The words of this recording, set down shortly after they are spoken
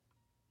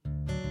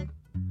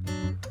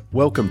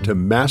Welcome to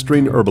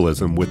Mastering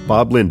Herbalism with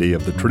Bob Lindy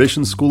of the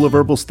Tradition School of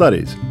Herbal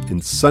Studies in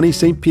sunny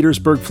St.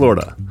 Petersburg,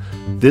 Florida.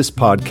 This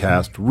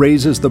podcast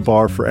raises the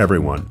bar for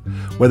everyone,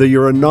 whether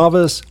you're a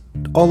novice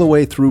all the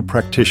way through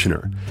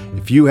practitioner.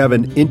 If you have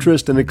an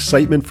interest and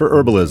excitement for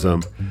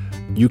herbalism,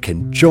 you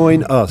can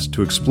join us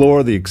to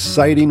explore the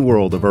exciting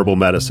world of herbal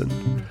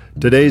medicine.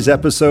 Today's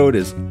episode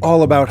is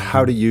all about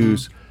how to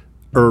use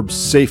herbs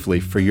safely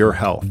for your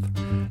health.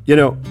 You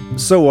know,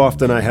 so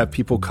often I have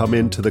people come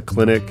into the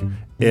clinic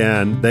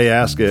and they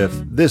ask if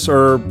this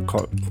herb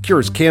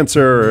cures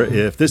cancer,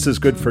 if this is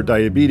good for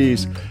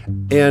diabetes,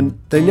 and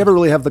they never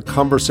really have the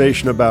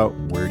conversation about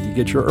where do you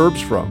get your herbs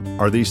from?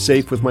 Are these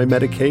safe with my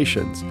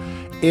medications?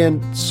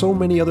 And so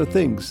many other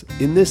things.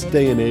 In this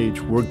day and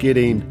age, we're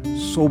getting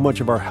so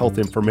much of our health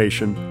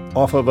information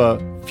off of a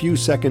few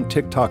second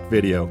TikTok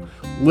video.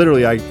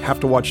 Literally, I have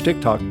to watch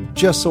TikTok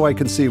just so I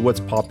can see what's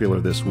popular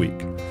this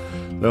week.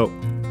 So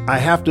I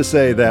have to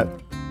say that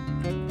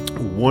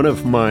one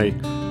of my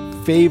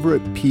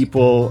favorite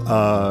people,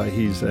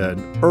 he's an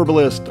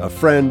herbalist, a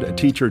friend, a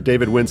teacher,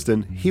 David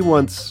Winston. He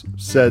once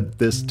said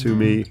this to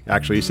me,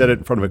 actually he said it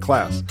in front of a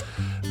class,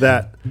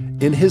 that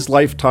in his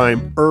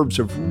lifetime, herbs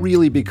have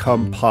really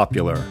become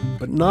popular,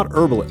 but not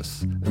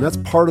herbalists. And that's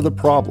part of the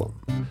problem.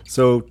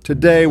 So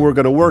today we're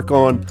going to work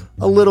on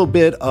a little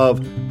bit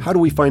of how do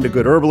we find a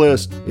good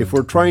herbalist if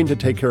we're trying to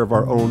take care of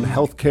our own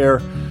health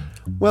care.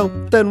 Well,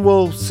 then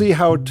we'll see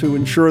how to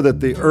ensure that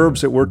the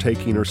herbs that we're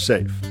taking are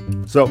safe.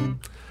 So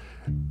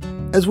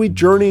as we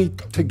journey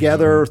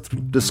together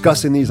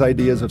discussing these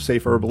ideas of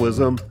safe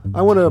herbalism,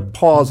 I want to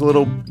pause a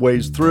little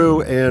ways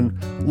through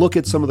and look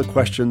at some of the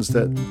questions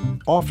that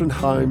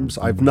oftentimes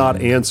I've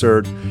not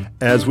answered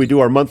as we do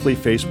our monthly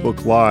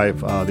Facebook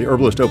Live, the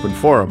Herbalist Open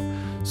Forum.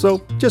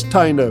 So just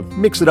trying to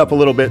mix it up a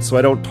little bit so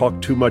I don't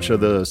talk too much of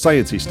the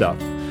sciencey stuff.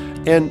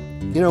 And,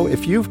 you know,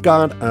 if you've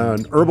got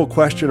an herbal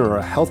question or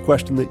a health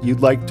question that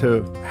you'd like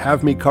to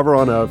have me cover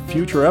on a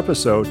future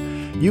episode,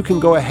 you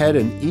can go ahead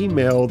and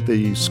email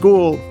the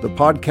school, the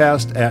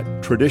podcast, at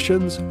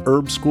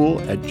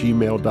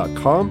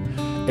traditionsherbschool@gmail.com,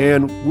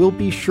 and we'll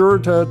be sure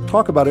to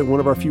talk about it in one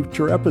of our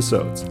future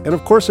episodes. And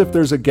of course, if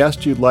there's a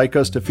guest you'd like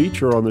us to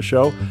feature on the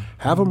show,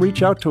 have them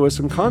reach out to us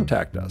and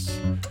contact us.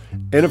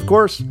 And of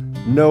course,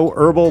 no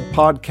herbal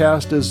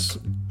podcast is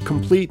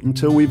complete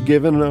until we've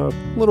given a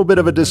little bit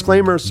of a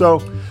disclaimer,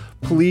 so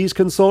please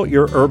consult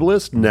your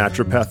herbalist,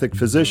 naturopathic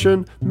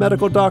physician,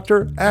 medical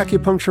doctor,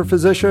 acupuncture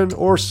physician,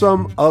 or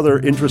some other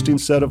interesting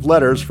set of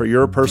letters for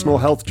your personal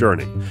health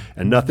journey.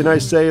 And nothing I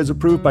say is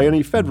approved by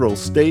any federal,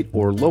 state,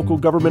 or local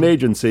government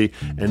agency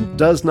and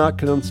does not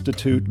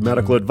constitute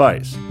medical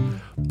advice.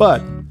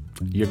 But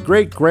your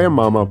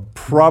great-grandmama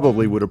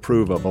probably would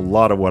approve of a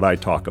lot of what I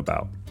talk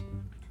about.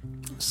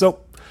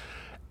 So,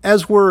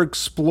 as we're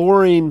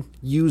exploring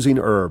using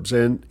herbs,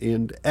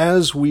 and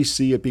as we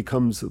see it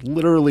becomes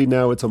literally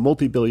now, it's a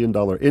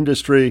multi-billion-dollar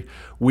industry.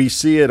 We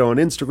see it on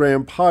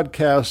Instagram,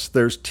 podcasts,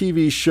 there's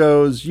TV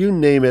shows, you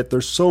name it.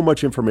 There's so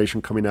much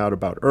information coming out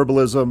about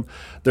herbalism.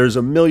 There's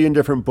a million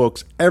different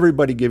books,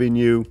 everybody giving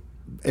you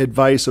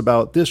advice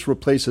about this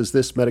replaces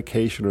this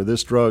medication or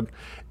this drug.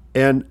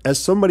 And as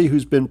somebody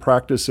who's been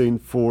practicing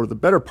for the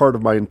better part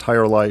of my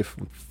entire life,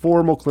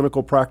 formal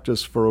clinical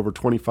practice for over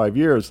 25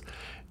 years,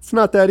 it's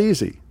not that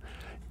easy.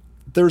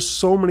 There's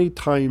so many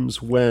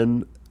times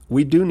when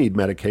we do need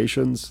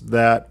medications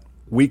that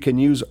we can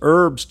use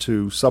herbs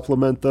to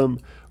supplement them.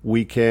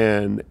 We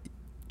can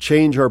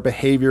change our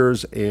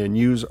behaviors and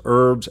use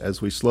herbs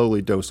as we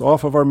slowly dose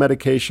off of our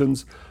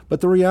medications.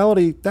 But the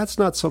reality, that's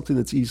not something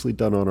that's easily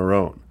done on our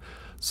own.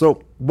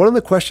 So one of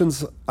the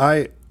questions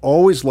I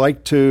always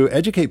like to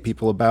educate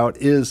people about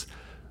is,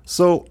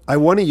 so I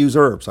want to use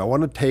herbs, I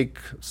want to take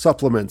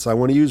supplements, I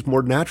want to use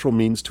more natural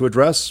means to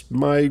address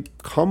my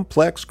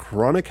complex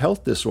chronic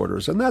health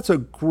disorders. And that's a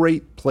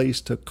great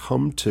place to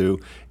come to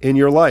in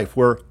your life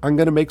where I'm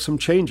going to make some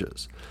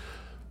changes.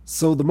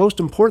 So the most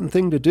important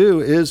thing to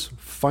do is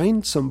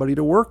find somebody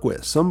to work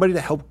with, somebody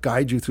to help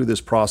guide you through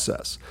this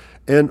process.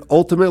 And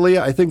ultimately,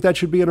 I think that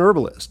should be an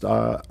herbalist.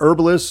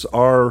 Herbalists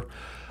are,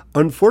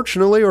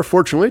 unfortunately or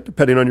fortunately,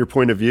 depending on your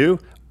point of view,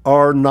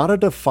 are not a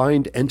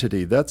defined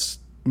entity. That's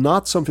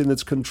not something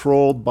that's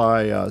controlled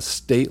by a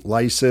state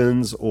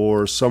license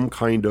or some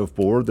kind of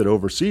board that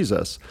oversees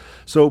us.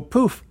 So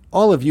poof,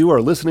 all of you are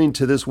listening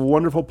to this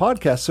wonderful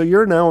podcast. So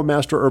you're now a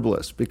master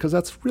herbalist, because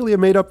that's really a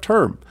made up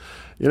term.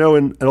 You know,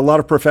 in a lot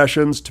of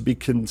professions, to be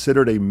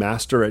considered a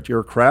master at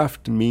your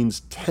craft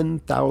means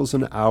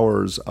 10,000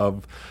 hours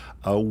of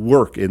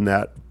work in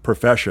that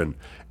profession.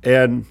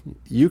 And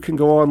you can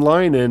go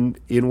online and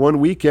in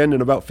one weekend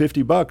and about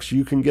 $50,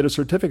 you can get a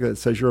certificate that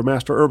says you're a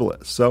master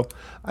herbalist. So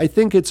I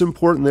think it's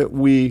important that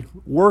we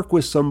work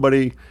with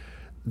somebody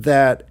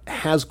that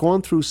has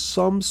gone through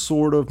some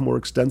sort of more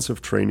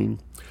extensive training.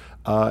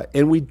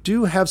 And we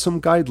do have some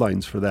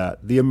guidelines for that.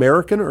 The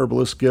American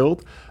Herbalist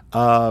Guild,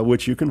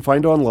 which you can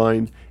find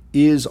online,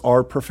 is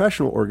our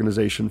professional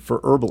organization for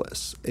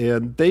herbalists.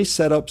 And they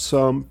set up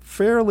some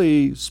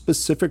fairly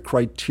specific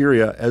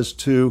criteria as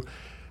to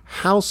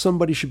how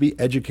somebody should be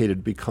educated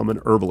to become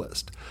an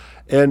herbalist.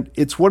 And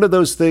it's one of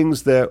those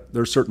things that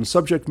there are certain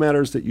subject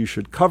matters that you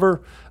should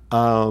cover.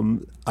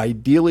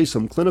 Ideally,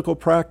 some clinical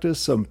practice,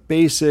 some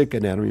basic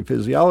anatomy and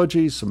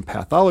physiology, some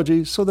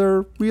pathology, so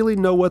they really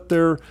know what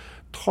they're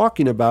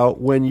talking about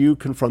when you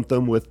confront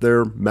them with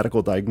their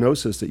medical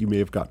diagnosis that you may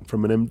have gotten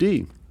from an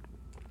MD.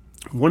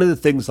 One of the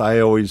things I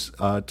always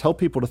tell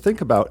people to think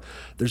about,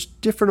 there's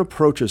different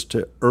approaches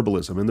to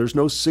herbalism, and there's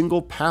no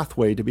single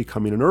pathway to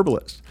becoming an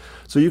herbalist.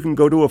 So you can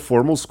go to a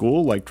formal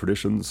school like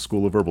Tradition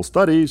School of Herbal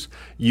Studies.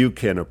 You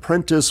can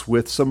apprentice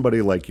with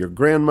somebody like your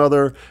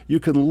grandmother. You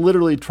can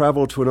literally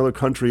travel to another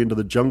country into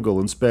the jungle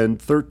and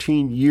spend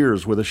 13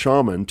 years with a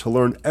shaman to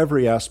learn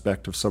every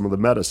aspect of some of the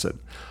medicine.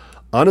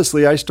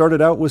 Honestly, I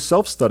started out with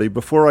self-study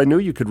before I knew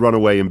you could run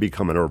away and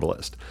become an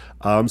herbalist.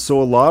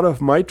 So a lot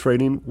of my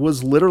training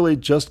was literally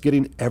just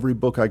getting every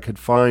book I could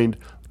find,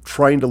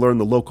 trying to learn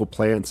the local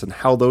plants and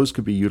how those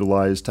could be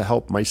utilized to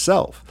help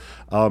myself.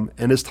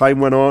 And as time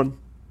went on,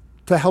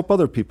 to help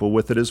other people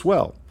with it as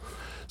well.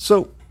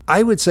 So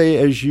I would say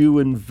as you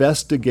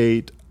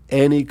investigate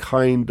any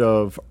kind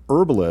of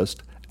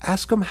herbalist,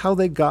 ask them how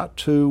they got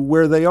to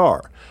where they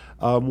are.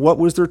 What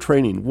was their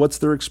training? What's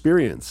their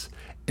experience?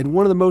 And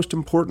one of the most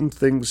important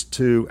things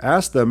to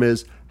ask them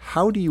is,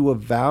 how do you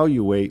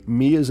evaluate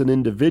me as an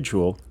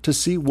individual to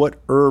see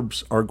what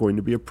herbs are going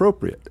to be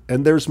appropriate?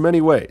 And there's many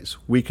ways.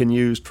 We can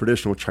use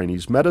traditional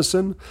Chinese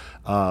medicine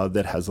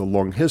that has a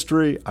long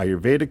history,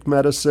 Ayurvedic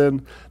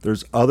medicine.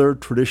 There's other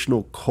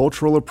traditional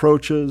cultural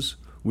approaches.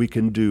 We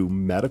can do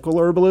medical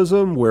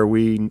herbalism, where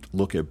we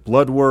look at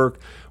blood work,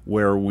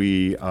 where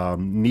we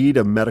need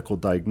a medical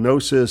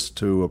diagnosis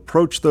to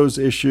approach those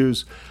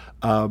issues.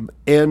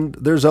 And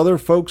there's other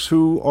folks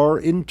who are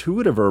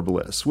intuitive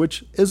herbalists,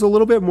 which is a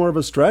little bit more of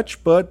a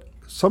stretch, but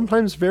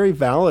sometimes very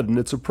valid in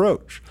its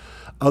approach.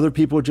 Other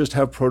people just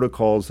have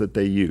protocols that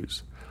they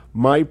use.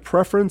 My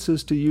preference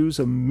is to use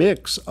a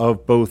mix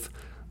of both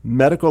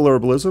medical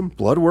herbalism.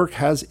 Blood work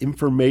has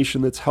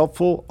information that's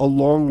helpful,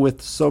 along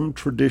with some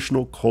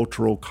traditional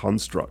cultural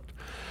construct.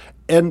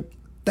 And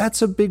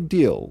that's a big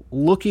deal.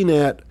 Looking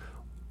at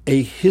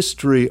a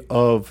history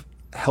of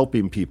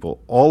helping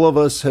people. All of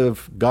us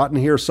have gotten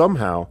here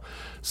somehow.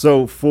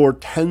 So for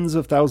tens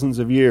of thousands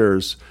of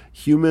years,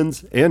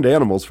 humans and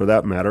animals for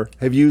that matter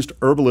have used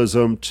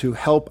herbalism to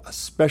help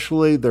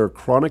especially their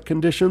chronic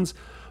conditions,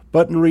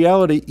 but in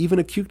reality, even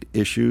acute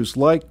issues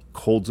like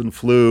colds and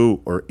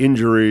flu or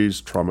injuries,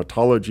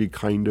 traumatology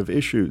kind of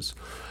issues.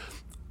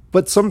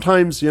 But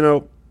sometimes,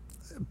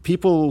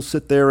 people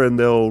sit there and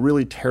they'll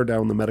really tear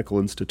down the medical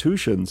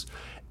institutions.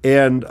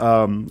 And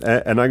I'm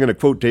going to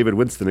quote David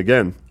Winston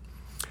again.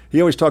 He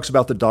always talks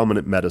about the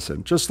dominant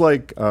medicine, just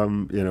like,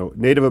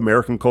 Native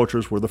American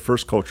cultures were the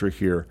first culture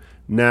here.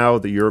 Now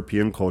the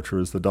European culture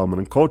is the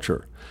dominant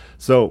culture.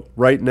 So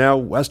right now,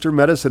 Western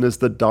medicine is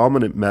the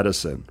dominant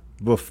medicine.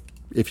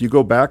 If you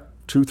go back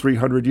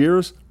 200-300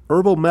 years,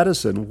 herbal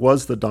medicine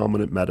was the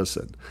dominant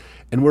medicine.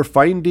 And we're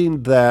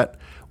finding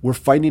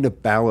a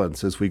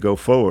balance as we go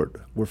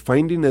forward. We're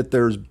finding that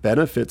there's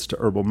benefits to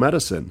herbal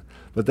medicine,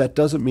 but that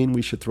doesn't mean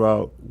we should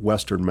throw out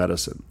Western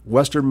medicine.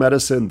 Western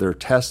medicine, their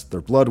tests,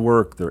 their blood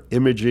work, their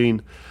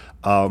imaging,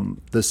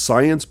 the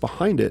science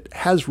behind it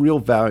has real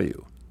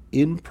value.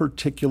 In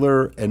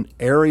particular, an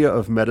area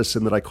of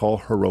medicine that I call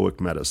heroic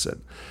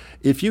medicine.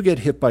 If you get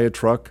hit by a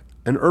truck,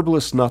 an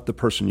herbalist's not the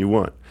person you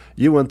want.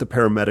 You want the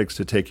paramedics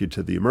to take you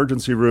to the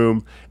emergency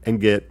room and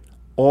get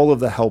all of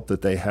the help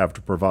that they have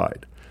to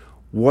provide.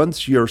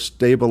 Once you're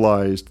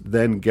stabilized,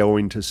 then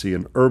going to see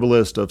an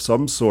herbalist of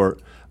some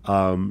sort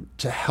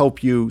to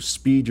help you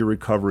speed your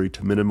recovery,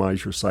 to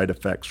minimize your side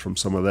effects from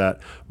some of that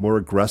more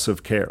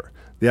aggressive care.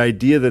 The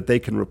idea that they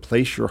can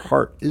replace your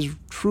heart is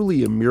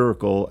truly a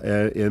miracle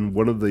and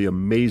one of the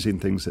amazing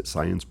things that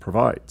science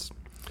provides.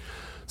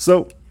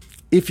 So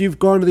if you've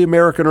gone to the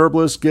American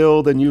Herbalist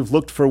Guild and you've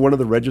looked for one of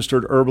the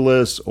registered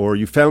herbalists, or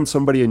you found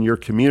somebody in your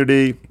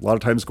community, a lot of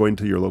times going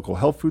to your local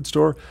health food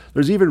store,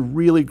 there's even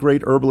really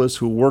great herbalists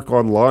who work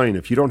online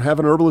if you don't have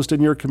an herbalist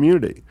in your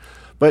community.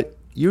 But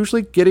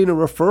usually getting a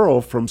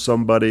referral from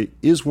somebody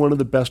is one of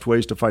the best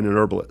ways to find an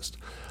herbalist.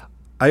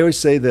 I always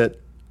say that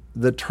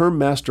the term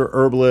master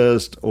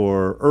herbalist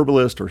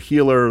or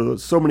healer,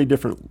 there's so many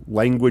different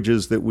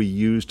languages that we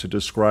use to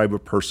describe a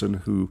person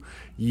who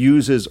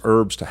uses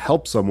herbs to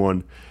help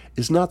someone,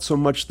 is not so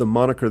much the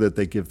moniker that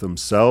they give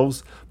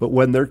themselves, but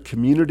when their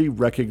community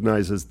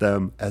recognizes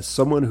them as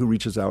someone who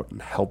reaches out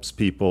and helps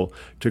people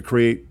to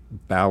create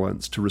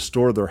balance, to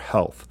restore their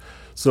health.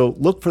 So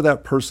look for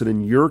that person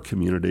in your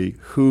community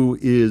who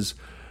is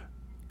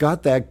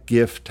got that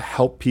gift to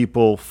help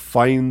people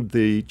find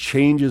the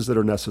changes that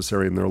are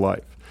necessary in their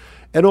life.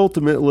 And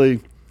ultimately,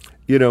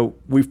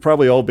 we've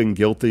probably all been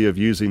guilty of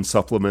using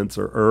supplements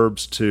or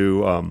herbs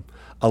to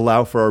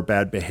allow for our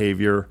bad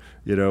behavior.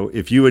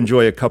 If you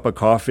enjoy a cup of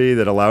coffee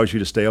that allows you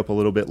to stay up a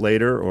little bit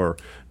later, or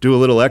do a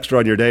little extra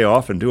on your day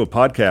off and do a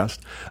podcast,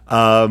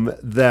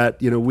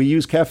 we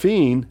use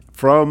caffeine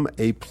from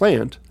a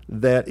plant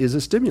that is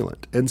a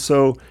stimulant. And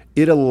so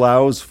it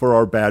allows for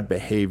our bad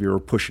behavior,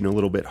 pushing a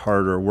little bit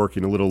harder,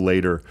 working a little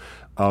later.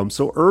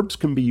 So herbs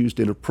can be used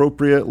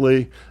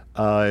inappropriately.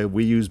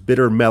 We use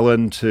bitter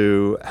melon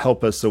to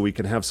help us so we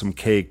can have some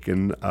cake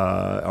and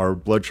our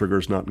blood sugar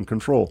is not in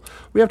control.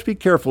 We have to be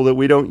careful that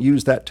we don't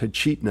use that to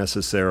cheat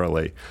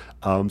necessarily.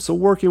 So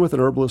working with an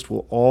herbalist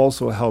will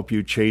also help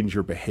you change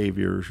your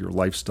behaviors, your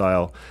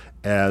lifestyle,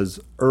 as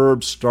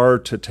herbs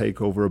start to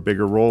take over a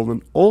bigger role.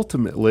 And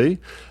ultimately,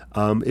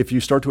 if you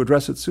start to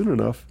address it soon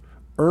enough,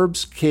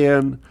 herbs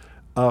can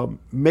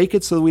make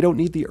it so that we don't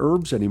need the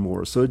herbs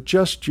anymore. So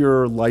just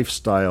your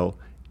lifestyle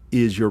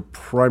is your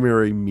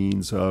primary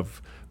means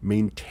of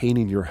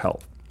maintaining your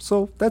health.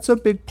 So that's a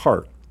big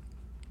part.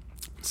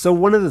 So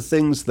one of the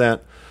things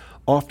that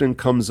often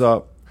comes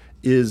up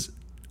is,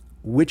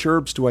 which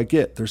herbs do I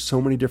get? There's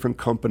so many different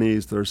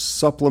companies. There's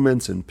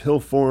supplements in pill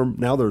form.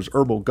 Now there's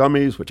herbal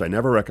gummies, which I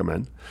never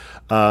recommend.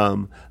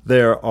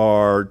 There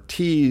are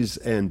teas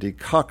and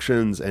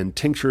decoctions and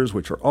tinctures,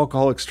 which are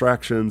alcohol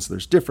extractions.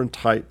 There's different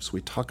types.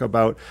 We talk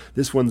about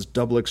this one's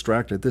double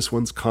extracted, this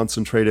one's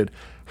concentrated.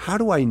 How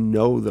do I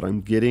know that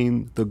I'm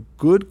getting the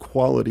good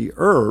quality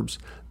herbs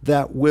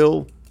that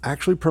will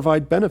actually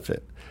provide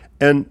benefit?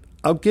 And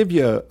I'll give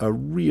you a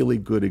really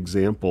good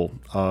example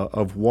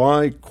of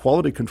why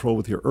quality control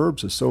with your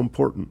herbs is so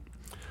important.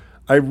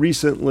 I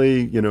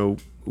recently,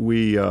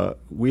 we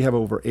have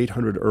over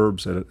 800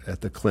 herbs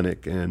at the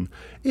clinic, and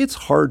it's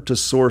hard to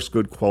source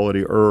good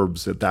quality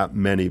herbs at that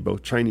many,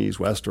 both Chinese,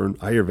 Western,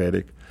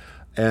 Ayurvedic.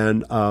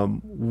 And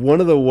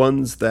one of the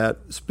ones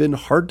that's been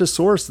hard to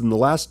source in the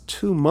last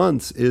 2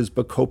 months is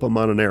Bacopa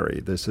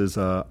montanari. This is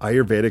an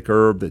Ayurvedic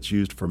herb that's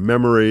used for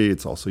memory.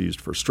 It's also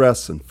used for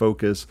stress and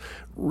focus.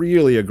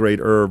 Really a great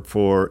herb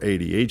for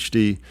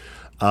ADHD.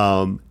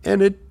 And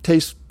it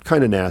tastes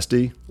kind of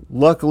nasty.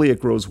 Luckily,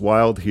 it grows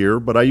wild here,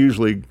 but I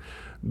usually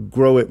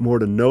grow it more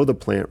to know the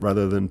plant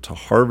rather than to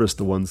harvest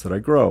the ones that I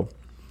grow.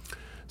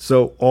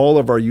 So all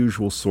of our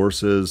usual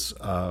sources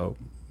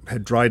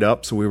had dried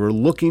up, so we were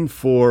looking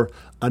for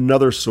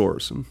another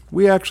source. And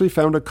we actually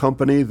found a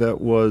company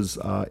that was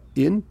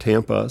in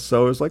Tampa,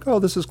 so it was like, oh,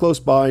 this is close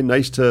by,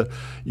 nice to,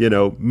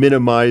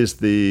 minimize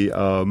the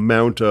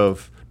amount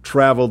of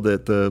travel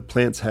that the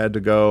plants had to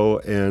go,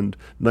 and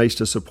nice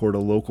to support a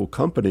local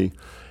company.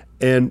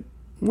 And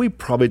we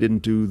probably didn't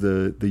do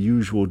the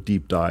usual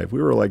deep dive.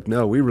 We were like,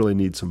 no, we really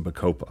need some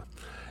Bacopa.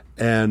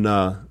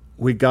 And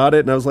we got it,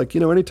 and I was like,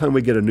 anytime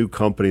we get a new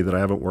company that I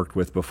haven't worked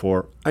with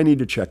before, I need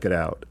to check it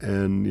out.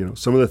 And,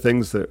 some of the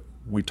things that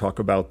we talk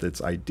about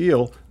that's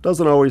ideal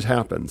doesn't always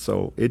happen.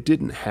 So it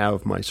didn't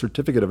have my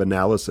certificate of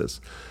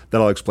analysis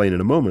that I'll explain in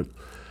a moment.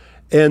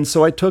 And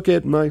so I took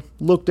it and I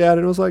looked at it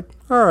and I was like,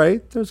 all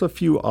right, there's a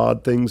few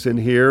odd things in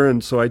here.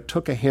 And so I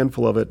took a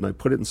handful of it and I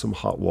put it in some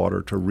hot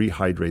water to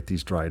rehydrate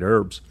these dried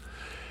herbs.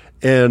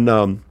 And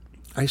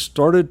I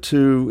started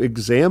to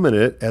examine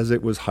it as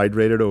it was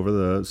hydrated over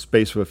the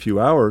space of a few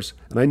hours,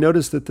 and I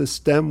noticed that the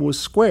stem was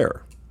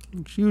square,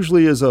 which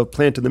usually is a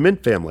plant in the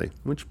mint family,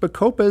 which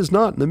Bacopa is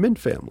not in the mint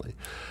family.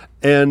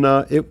 And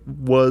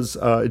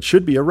it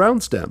should be a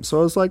round stem. So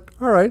I was like,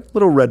 all right,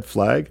 little red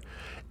flag.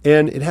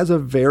 And it has a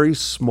very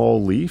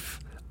small leaf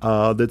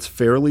that's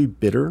fairly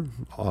bitter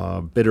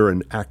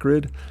and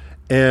acrid.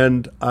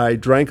 And I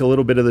drank a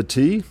little bit of the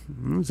tea.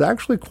 It was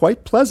actually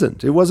quite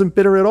pleasant. It wasn't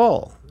bitter at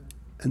all.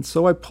 And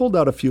so I pulled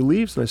out a few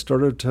leaves and I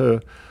started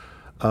to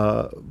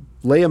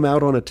lay them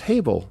out on a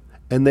table.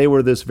 And they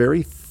were this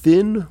very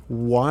thin,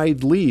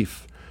 wide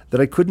leaf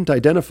that I couldn't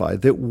identify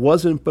that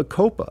wasn't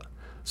Bacopa.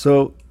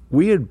 So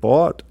we had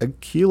bought a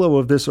kilo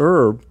of this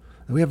herb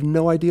and we have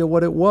no idea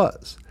what it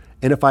was.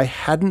 And if I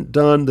hadn't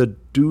done the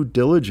due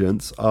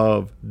diligence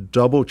of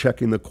double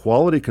checking the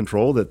quality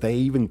control that they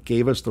even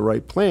gave us the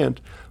right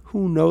plant,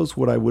 who knows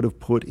what I would have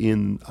put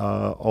in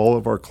all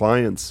of our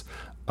clients'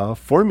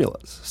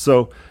 formulas.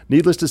 So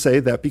needless to say,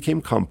 that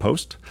became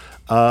compost.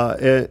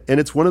 And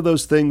it's one of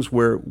those things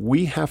where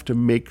we have to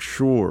make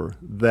sure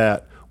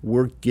that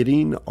we're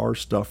getting our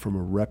stuff from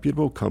a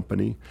reputable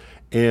company.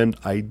 And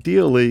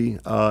ideally,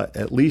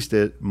 at least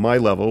at my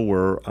level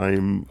where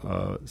I'm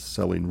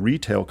selling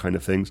retail kind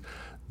of things,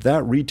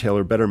 that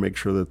retailer better make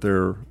sure that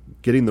they're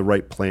getting the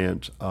right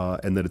plant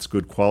and that it's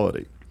good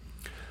quality.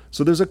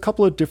 So there's a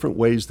couple of different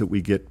ways that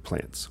we get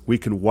plants. We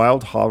can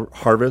wild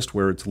harvest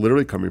where it's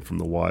literally coming from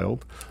the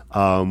wild.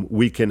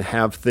 We can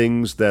have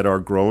things that are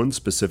grown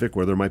specific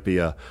where there might be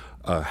a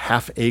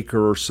half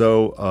acre or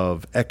so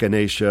of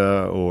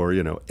echinacea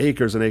or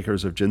acres and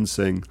acres of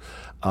ginseng.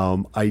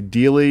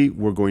 Ideally,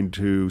 we're going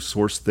to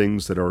source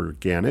things that are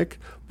organic,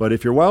 but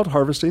if you're wild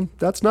harvesting,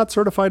 that's not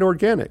certified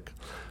organic.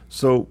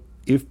 So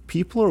if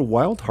people are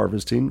wild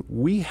harvesting,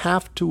 we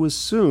have to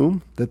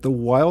assume that the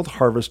wild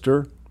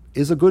harvester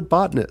is a good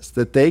botanist,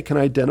 that they can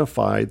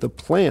identify the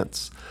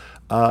plants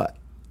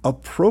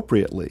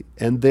appropriately.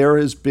 And there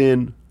has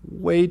been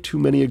way too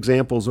many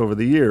examples over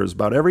the years,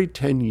 about every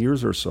 10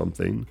 years or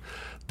something,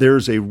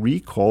 there's a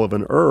recall of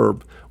an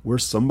herb where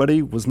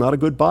somebody was not a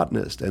good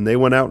botanist and they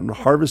went out and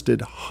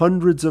harvested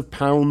hundreds of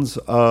pounds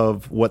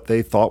of what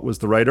they thought was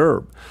the right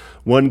herb.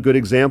 One good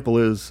example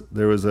is in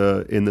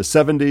the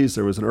 70s,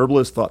 there was an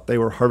herbalist thought they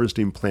were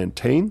harvesting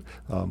plantain,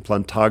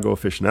 Plantago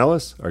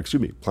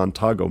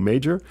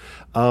major,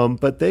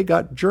 but they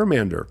got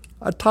germander,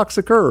 a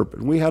toxic herb,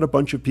 and we had a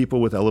bunch of people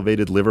with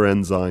elevated liver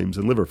enzymes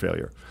and liver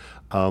failure.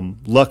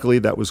 Luckily,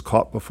 that was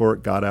caught before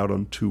it got out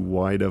on too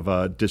wide of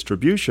a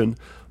distribution,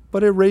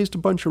 but it raised a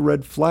bunch of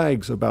red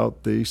flags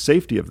about the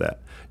safety of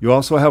that. You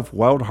also have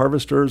wild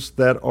harvesters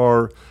that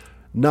are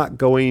not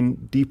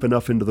going deep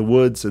enough into the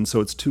woods, and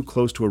so it's too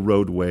close to a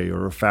roadway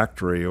or a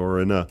factory or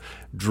in a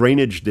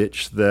drainage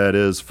ditch that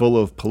is full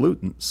of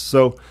pollutants.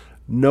 So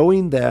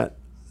knowing that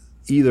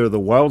either the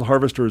wild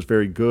harvester is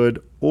very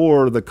good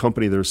or the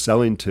company they're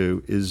selling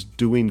to is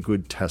doing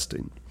good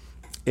testing.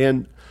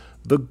 And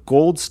the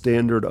gold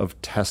standard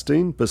of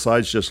testing,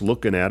 besides just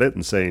looking at it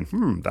and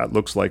saying, that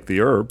looks like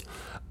the herb,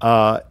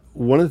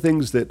 one of the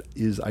things that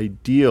is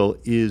ideal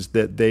is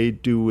that they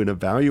do an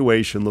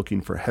evaluation looking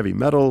for heavy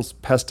metals,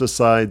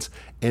 pesticides,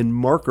 and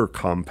marker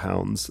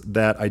compounds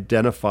that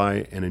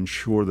identify and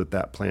ensure that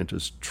that plant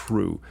is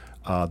true,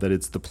 that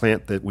it's the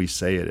plant that we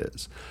say it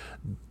is.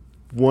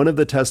 One of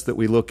the tests that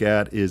we look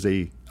at is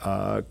a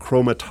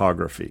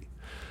chromatography.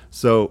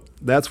 So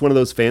that's one of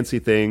those fancy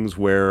things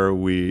where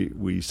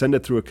we send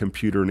it through a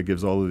computer and it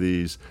gives all of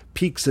these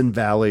peaks and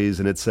valleys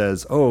and it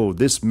says, oh,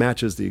 this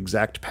matches the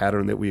exact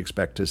pattern that we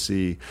expect to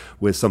see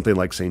with something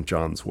like St.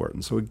 John's wort.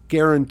 And so it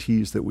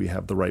guarantees that we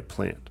have the right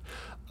plant.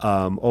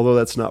 Although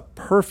that's not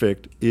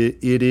perfect,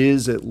 it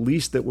is at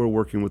least that we're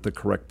working with the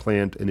correct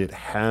plant and it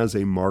has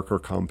a marker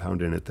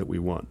compound in it that we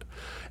want.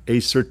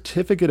 A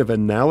certificate of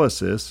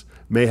analysis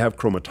may have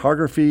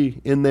chromatography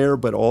in there,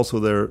 but also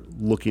they're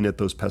looking at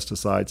those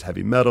pesticides,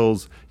 heavy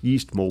metals,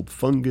 yeast, mold,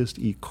 fungus,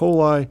 E.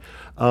 coli,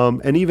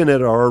 and even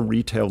at our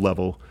retail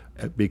level,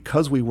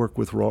 because we work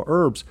with raw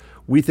herbs,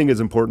 we think it's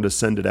important to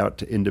send it out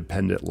to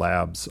independent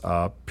labs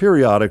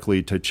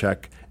periodically to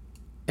check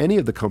any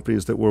of the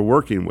companies that we're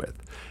working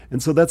with.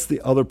 And so that's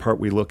the other part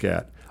we look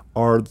at.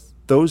 Are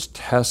those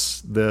tests,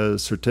 the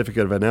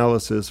certificate of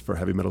analysis for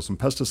heavy metals and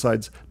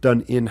pesticides,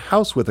 done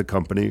in-house with a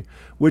company,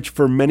 which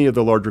for many of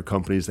the larger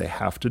companies they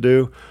have to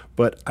do,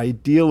 but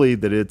ideally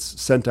that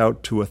it's sent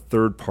out to a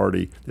third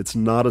party that's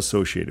not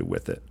associated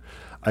with it.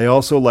 I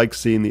also like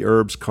seeing the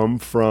herbs come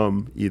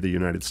from either the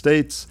United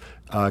States,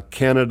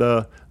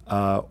 Canada,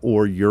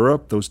 or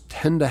Europe. Those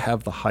tend to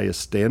have the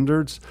highest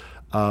standards,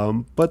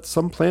 but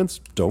some plants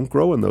don't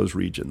grow in those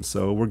regions.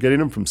 So we're getting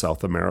them from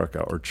South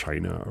America or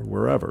China or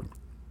wherever.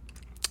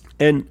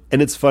 And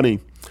it's funny,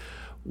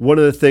 one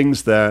of the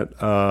things that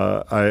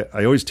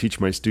I always teach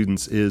my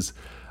students is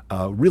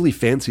a really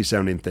fancy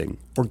sounding thing,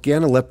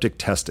 organoleptic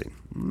testing.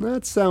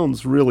 That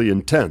sounds really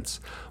intense,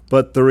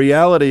 but the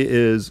reality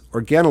is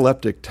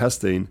organoleptic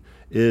testing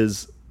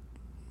is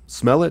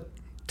smell it,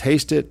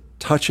 taste it,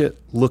 touch it,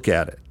 look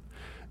at it.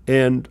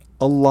 And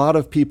a lot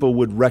of people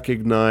would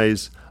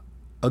recognize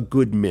a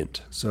good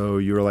mint. So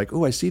you're like,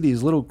 oh, I see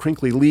these little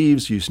crinkly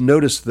leaves. You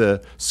notice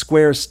the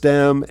square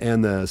stem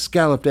and the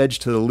scalloped edge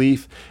to the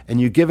leaf, and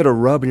you give it a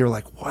rub and you're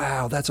like,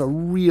 wow, that's a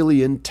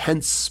really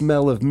intense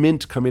smell of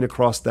mint coming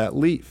across that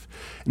leaf.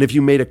 And if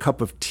you made a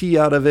cup of tea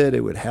out of it,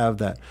 it would have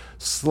that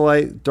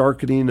slight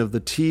darkening of the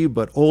tea,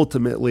 but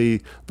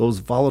ultimately those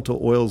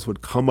volatile oils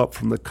would come up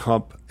from the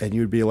cup and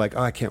you'd be like,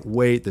 oh, I can't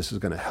wait. This is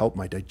going to help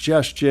my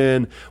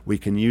digestion. We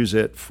can use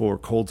it for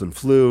colds and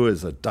flu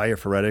as a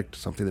diaphoretic,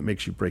 something that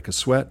makes you break a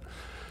sweat.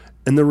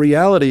 And the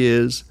reality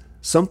is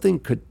something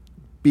could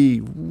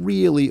be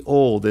really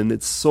old and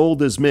it's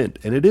sold as mint,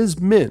 and it is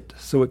mint.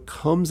 So it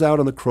comes out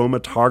on the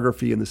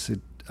chromatography and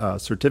the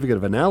certificate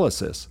of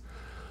analysis,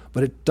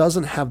 but it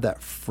doesn't have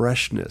that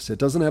freshness. It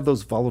doesn't have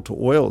those volatile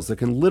oils that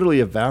can literally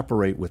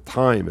evaporate with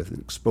time and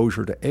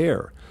exposure to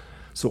air.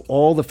 So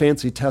all the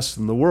fancy tests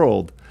in the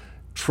world,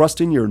 trust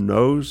in your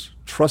nose,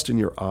 trust in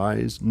your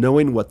eyes,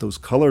 knowing what those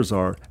colors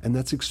are, and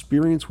that's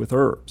experience with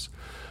herbs.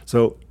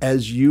 So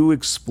as you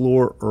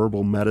explore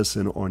herbal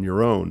medicine on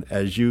your own,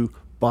 as you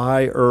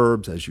buy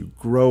herbs, as you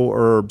grow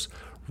herbs,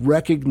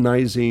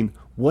 recognizing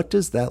what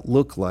does that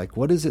look like?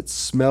 What does it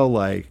smell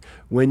like?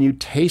 When you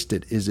taste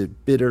it, is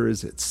it bitter?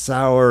 Is it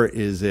sour?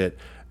 Is it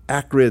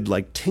acrid,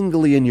 like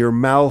tingly in your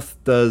mouth?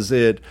 Does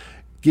it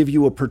give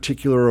you a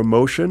particular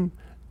emotion?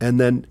 And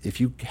then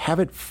if you have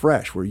it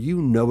fresh, where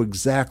you know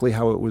exactly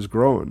how it was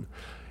grown,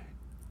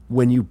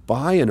 when you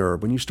buy an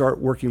herb, when you start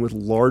working with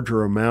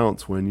larger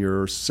amounts, when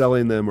you're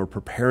selling them or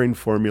preparing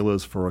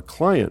formulas for a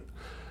client,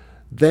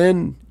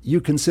 then you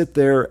can sit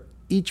there.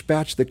 Each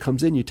batch that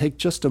comes in, you take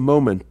just a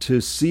moment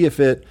to see if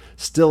it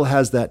still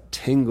has that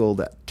tingle,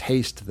 that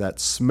taste,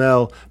 that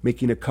smell,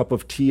 making a cup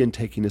of tea and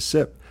taking a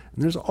sip.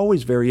 And there's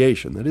always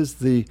variation. That is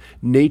the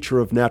nature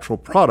of natural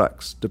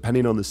products.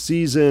 Depending on the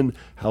season,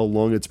 how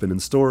long it's been in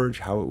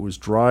storage, how it was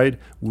dried,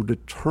 will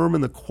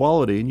determine the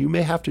quality, and you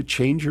may have to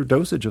change your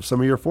dosage of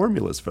some of your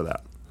formulas for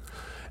that.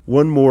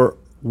 One more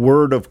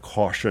word of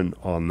caution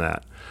on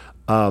that.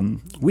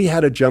 We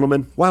had a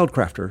gentleman,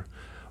 wildcrafter,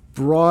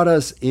 brought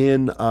us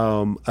in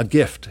a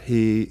gift.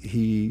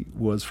 He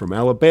was from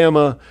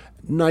Alabama,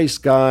 nice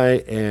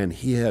guy, and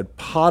he had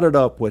potted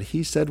up what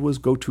he said was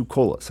gotu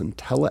kola,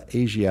 Centella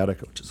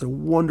asiatica, which is a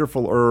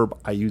wonderful herb.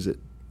 I use it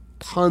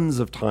tons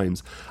of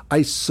times.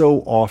 I so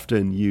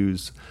often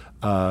use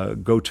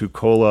gotu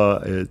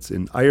kola. It's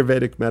in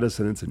Ayurvedic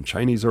medicine. It's in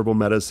Chinese herbal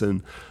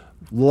medicine.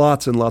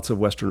 Lots and lots of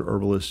Western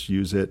herbalists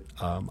use it.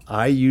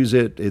 I use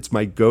it. It's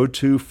my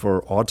go-to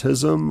for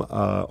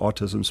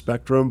autism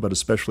spectrum, but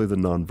especially the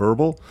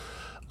nonverbal.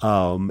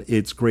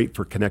 It's great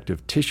for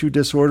connective tissue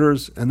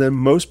disorders. And then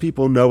most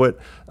people know it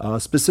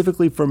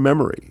specifically for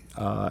memory.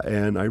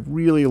 And I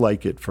really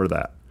like it for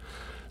that.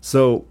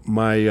 So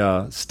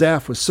my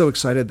staff was so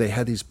excited. They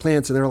had these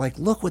plants and they were like,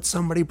 look what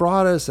somebody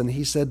brought us. And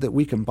he said that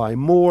we can buy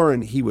more,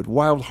 and he would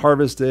wild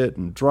harvest it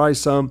and dry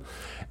some.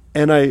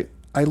 And I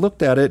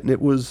looked at it, and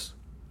it was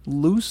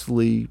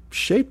loosely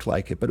shaped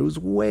like it, but it was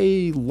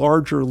way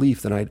larger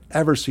leaf than I'd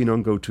ever seen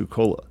on gotu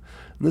kola.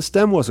 And the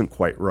stem wasn't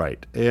quite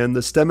right, and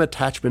the stem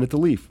attachment at the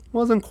leaf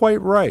wasn't quite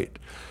right.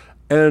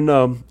 And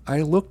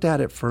I looked at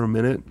it for a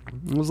minute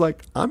and was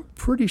like, I'm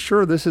pretty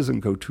sure this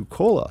isn't gotu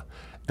kola.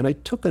 And I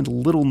took a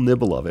little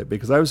nibble of it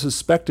because I was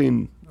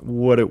suspecting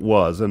what it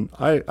was. And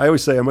I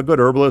always say I'm a good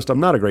herbalist. I'm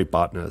not a great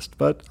botanist,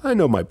 but I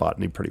know my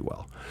botany pretty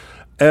well.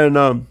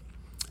 And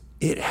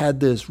it had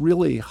this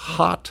really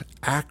hot,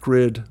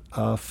 acrid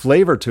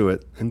flavor to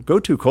it. And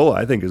gotu kola,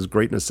 I think, is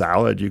great in a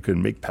salad. You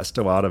can make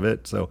pesto out of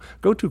it. So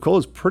gotu kola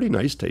is pretty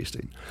nice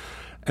tasting.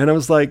 And I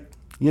was like,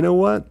 you know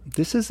what?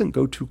 This isn't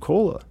gotu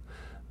kola.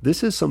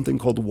 This is something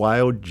called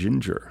wild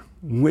ginger,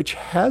 which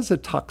has a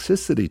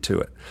toxicity to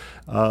it.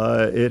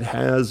 It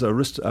has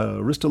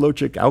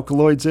aristolochic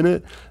alkaloids in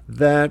it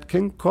that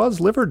can cause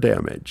liver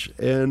damage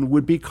and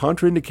would be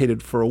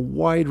contraindicated for a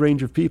wide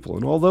range of people.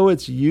 And although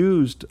it's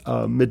used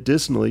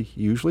medicinally,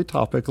 usually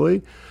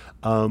topically,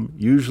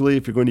 usually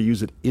if you're going to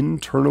use it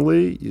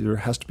internally, there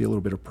has to be a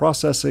little bit of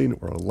processing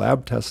or a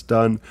lab test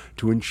done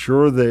to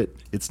ensure that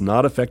it's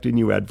not affecting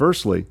you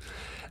adversely.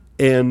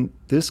 And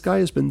this guy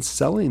has been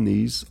selling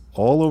these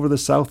all over the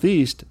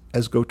Southeast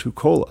as gotu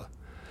kola.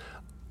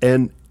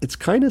 And it's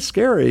kind of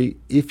scary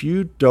if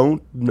you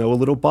don't know a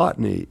little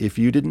botany, if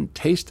you didn't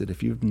taste it,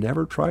 if you've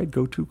never tried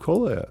gotu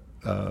kola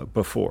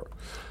before.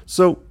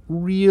 So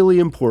really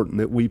important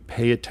that we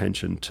pay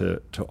attention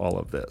to all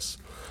of this.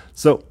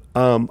 So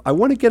I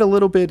want to get a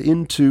little bit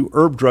into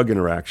herb-drug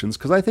interactions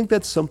because I think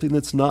that's something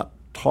that's not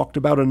talked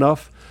about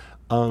enough.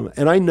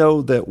 And I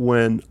know that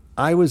when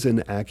I was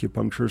in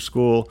acupuncture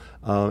school,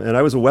 and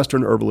I was a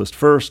Western herbalist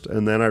first,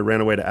 and then I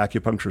ran away to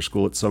acupuncture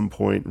school at some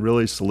point,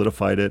 really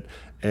solidified it,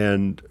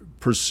 and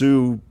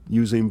pursue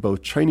using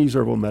both Chinese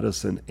herbal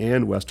medicine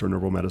and Western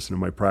herbal medicine in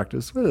my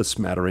practice, with a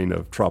smattering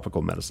of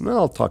tropical medicine. And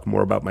I'll talk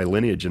more about my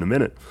lineage in a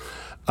minute.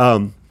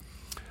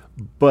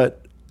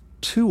 But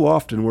too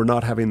often we're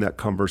not having that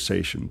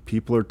conversation.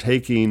 People are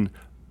taking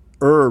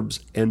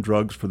herbs and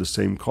drugs for the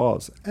same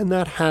cause, and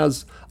that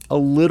has a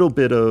little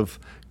bit of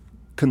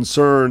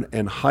concern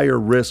and higher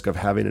risk of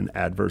having an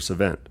adverse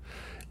event.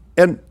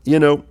 And,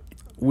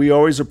 we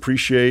always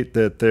appreciate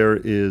that there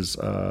is,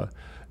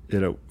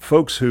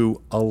 folks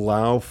who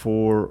allow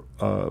for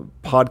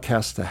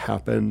podcasts to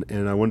happen.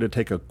 And I wanted to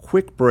take a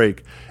quick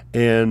break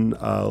and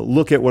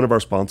look at one of our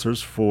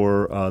sponsors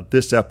for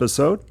this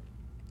episode.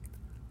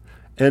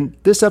 And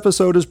this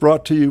episode is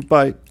brought to you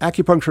by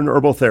Acupuncture and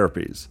Herbal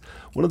Therapies,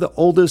 one of the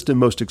oldest and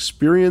most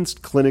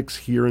experienced clinics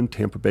here in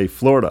Tampa Bay,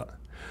 Florida.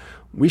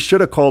 We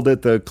should have called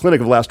it the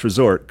clinic of last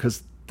resort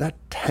because that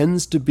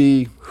tends to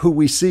be who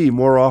we see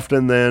more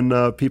often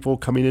than people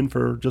coming in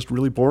for just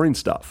really boring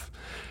stuff.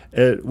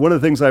 One of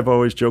the things I've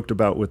always joked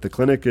about with the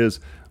clinic is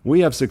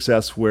we have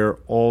success where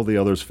all the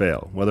others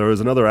fail. Whether it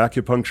was another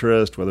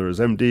acupuncturist, whether it was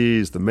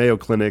MDs, the Mayo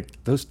Clinic,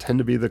 those tend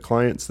to be the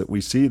clients that we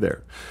see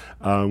there.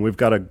 We've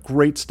got a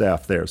great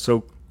staff there.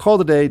 So call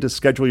today to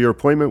schedule your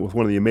appointment with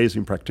one of the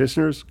amazing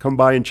practitioners. Come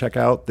by and check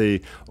out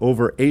the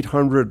over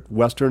 800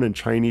 Western and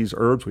Chinese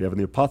herbs we have in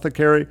the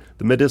apothecary,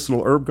 the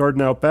medicinal herb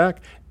garden out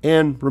back,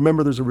 and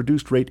remember there's a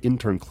reduced rate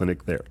intern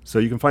clinic there. So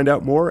you can find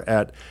out more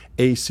at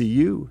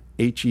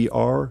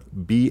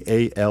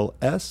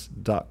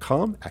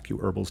acuherbals.com,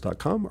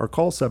 acuherbals.com, or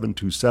call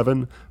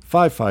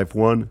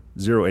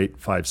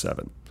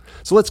 727-551-0857.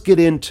 So let's get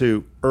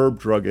into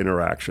herb-drug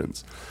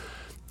interactions.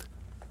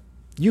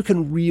 You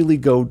can really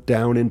go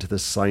down into the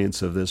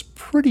science of this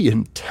pretty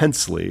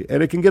intensely,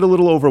 and it can get a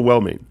little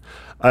overwhelming.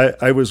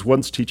 I was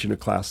once teaching a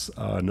class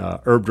on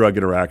herb-drug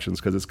interactions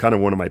because it's kind of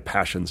one of my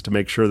passions to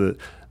make sure that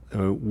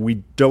we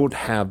don't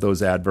have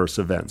those adverse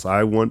events.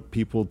 I want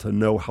people to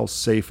know how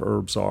safe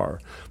herbs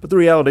are. But the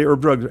reality,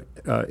 herb-drug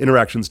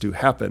interactions do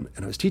happen.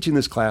 And I was teaching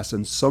this class,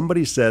 and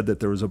somebody said that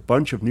there was a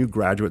bunch of new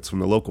graduates from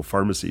the local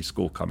pharmacy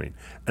school coming.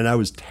 And I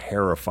was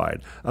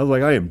terrified. I was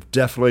like, I am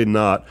definitely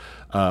not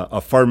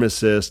a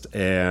pharmacist,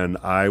 and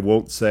I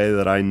won't say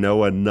that I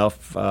know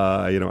enough.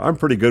 I'm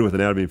pretty good with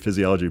anatomy,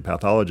 physiology,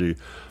 pathology.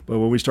 But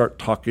when we start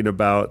talking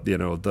about,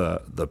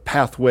 the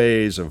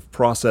pathways of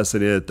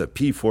processing it, the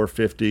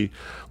P450,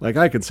 like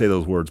I can say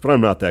those words, but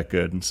I'm not that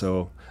good. And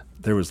so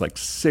there was like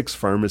 6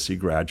 pharmacy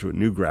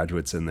new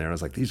graduates in there. I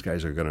was like, these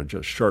guys are going to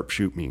just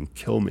sharpshoot me and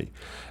kill me.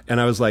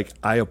 And I was like,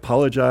 I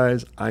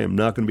apologize. I am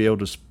not going to be able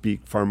to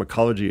speak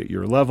pharmacology at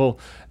your level.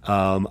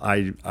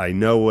 I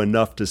know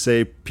enough to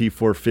say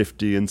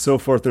P450 and so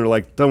forth. And they're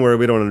like, don't worry,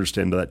 we don't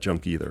understand that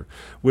junk either,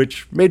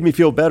 which made me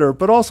feel better,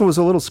 but also was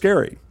a little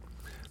scary.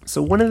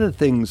 So one of the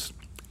things,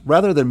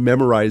 rather than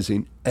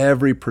memorizing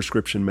every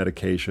prescription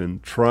medication,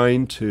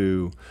 trying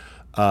to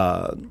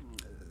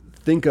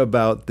think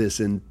about this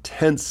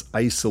intense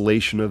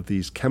isolation of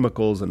these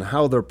chemicals and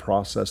how they're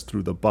processed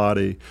through the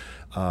body,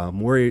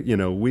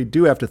 where we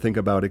do have to think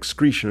about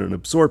excretion and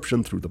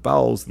absorption through the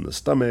bowels and the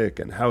stomach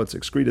and how it's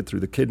excreted through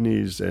the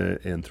kidneys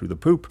and through the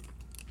poop.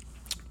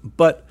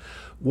 But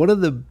one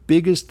of the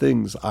biggest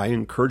things I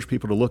encourage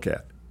people to look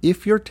at,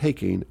 if you're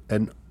taking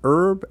an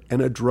herb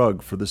and a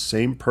drug for the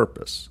same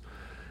purpose,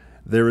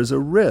 there is a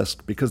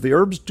risk, because the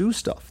herbs do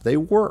stuff, they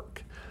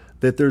work,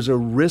 that there's a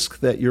risk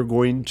that you're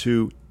going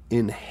to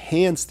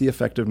enhance the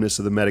effectiveness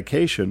of the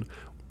medication,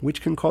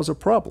 which can cause a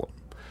problem.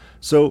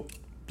 So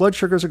blood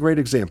sugar is a great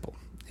example.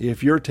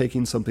 If you're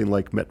taking something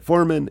like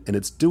metformin and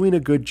it's doing a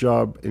good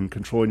job in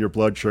controlling your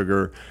blood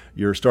sugar,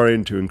 you're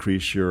starting to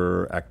increase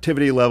your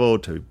activity level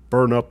to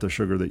burn up the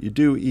sugar that you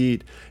do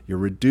eat, you're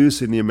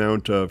reducing the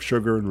amount of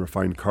sugar and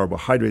refined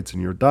carbohydrates in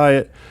your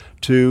diet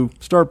to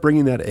start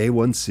bringing that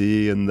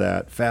A1C and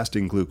that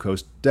fasting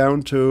glucose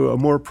down to a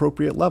more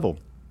appropriate level.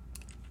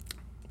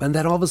 And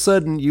then all of a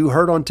sudden you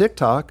heard on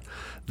TikTok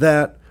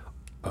that,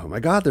 oh my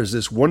God, there's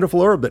this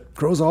wonderful herb that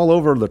grows all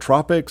over the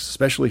tropics,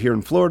 especially here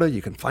in Florida.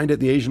 You can find it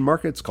in the Asian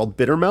market. It's called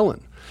bitter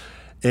melon.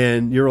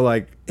 And you're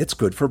like, it's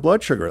good for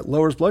blood sugar. It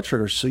lowers blood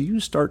sugar. So you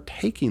start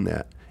taking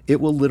that.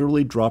 It will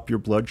literally drop your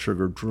blood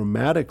sugar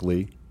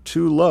dramatically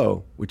too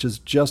low, which is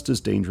just as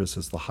dangerous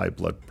as the high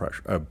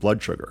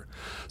blood sugar.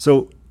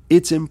 So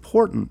it's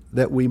important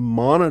that we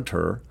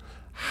monitor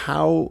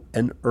how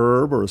an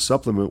herb or a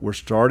supplement we're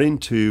starting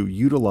to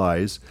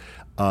utilize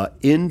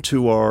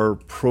into our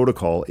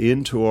protocol,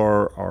 into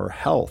our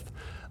health,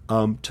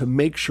 to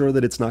make sure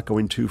that it's not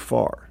going too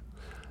far.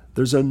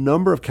 There's a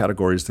number of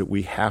categories that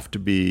we have to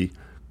be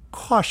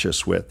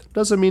cautious with.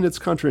 Doesn't mean it's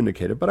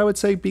contraindicated, but I would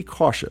say be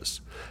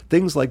cautious.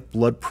 Things like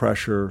blood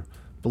pressure,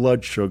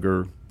 blood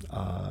sugar,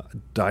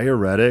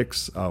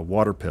 diuretics,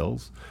 water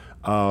pills,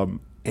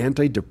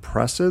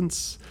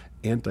 antidepressants,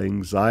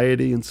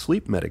 anti-anxiety, and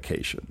sleep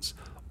medications.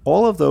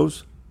 All of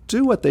those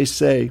do what they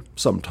say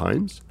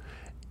sometimes.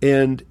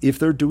 And if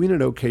they're doing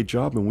an okay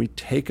job and we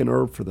take an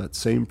herb for that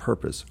same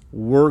purpose,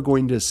 we're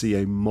going to see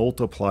a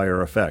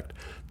multiplier effect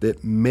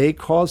that may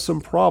cause some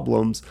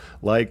problems,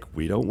 like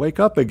we don't wake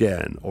up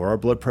again, or our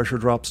blood pressure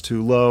drops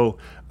too low,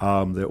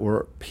 that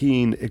we're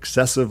peeing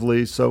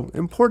excessively. So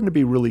important to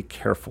be really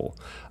careful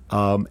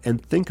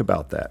and think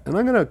about that. And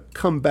I'm going to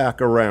come back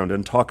around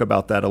and talk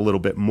about that a little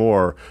bit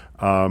more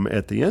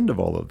at the end of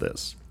all of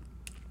this.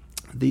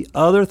 The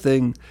other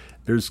thing,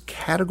 there's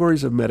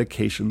categories of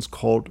medications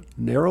called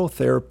narrow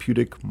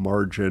therapeutic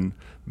margin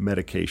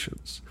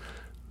medications.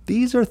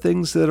 These are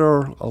things that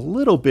are a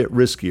little bit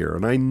riskier,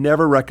 and I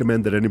never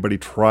recommend that anybody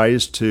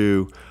tries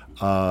to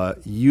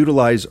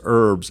utilize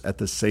herbs at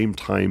the same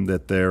time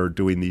that they're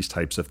doing these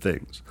types of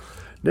things.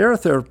 Narrow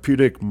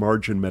therapeutic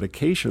margin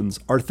medications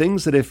are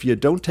things that if you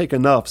don't take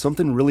enough,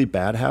 something really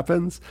bad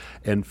happens,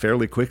 and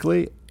fairly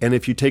quickly. And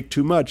if you take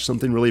too much,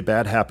 something really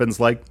bad happens,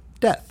 like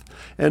death.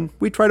 And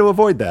we try to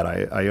avoid that,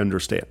 I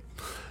understand.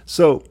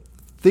 So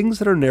things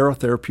that are narrow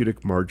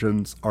therapeutic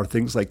margins are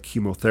things like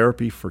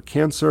chemotherapy for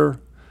cancer,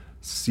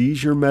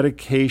 seizure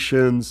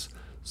medications,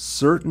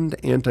 certain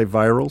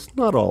antivirals,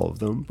 not all of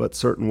them, but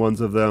certain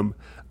ones of them,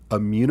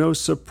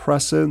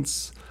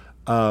 immunosuppressants,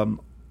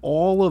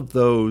 all of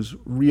those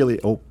really,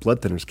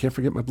 blood thinners, can't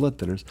forget my blood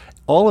thinners,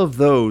 all of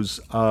those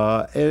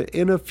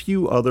and a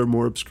few other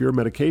more obscure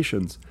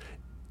medications.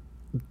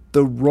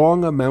 The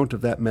wrong amount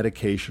of that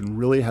medication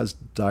really has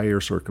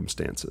dire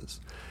circumstances.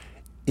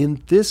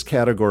 In this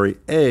category,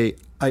 I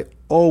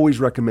always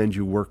recommend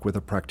you work with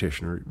a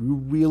practitioner. You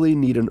really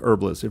need an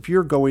herbalist. If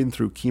you're going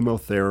through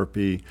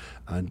chemotherapy,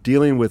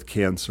 dealing with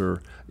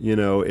cancer,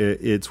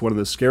 it's one of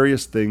the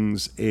scariest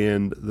things,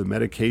 and the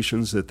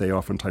medications that they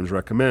oftentimes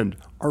recommend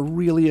are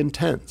really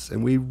intense.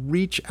 And we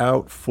reach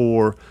out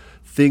for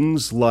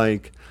things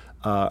like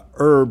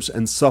herbs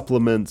and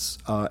supplements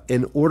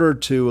in order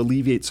to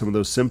alleviate some of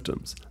those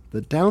symptoms. The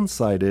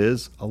downside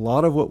is a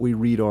lot of what we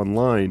read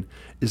online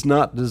is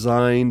not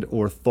designed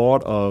or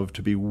thought of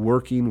to be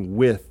working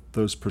with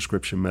those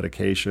prescription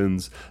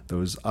medications,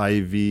 those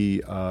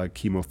IV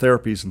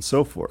chemotherapies, and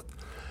so forth.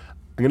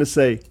 I'm going to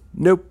say,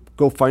 nope,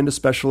 go find a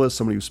specialist,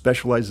 somebody who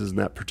specializes in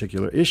that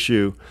particular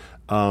issue,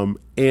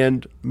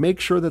 and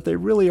make sure that they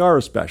really are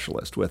a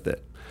specialist with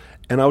it.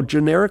 And I'll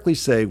generically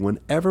say,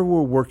 whenever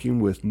we're working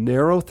with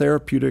narrow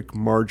therapeutic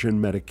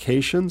margin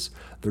medications,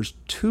 there's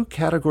 2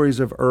 categories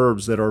of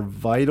herbs that are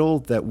vital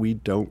that we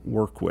don't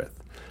work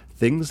with.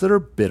 Things that are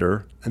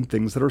bitter and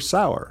things that are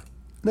sour.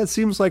 And that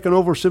seems like an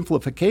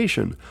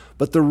oversimplification,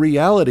 but the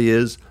reality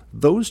is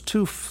those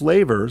 2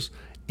 flavors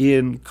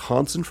in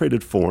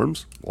concentrated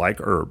forms, like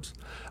herbs,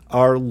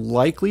 are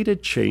likely to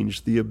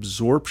change the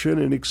absorption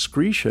and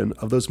excretion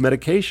of those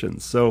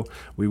medications. So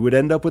we would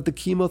end up with the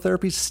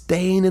chemotherapy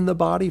staying in the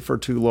body for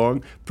too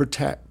long,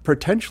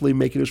 potentially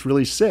making us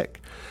really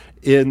sick.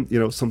 In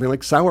something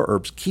like sour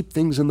herbs, keep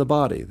things in the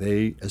body.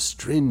 They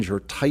astringe or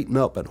tighten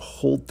up and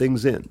hold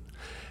things in.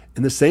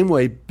 In the same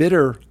way,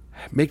 bitter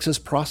makes us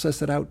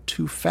process it out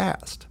too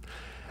fast.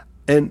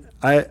 And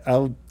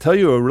I'll tell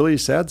you a really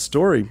sad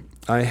story.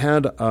 I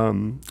had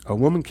a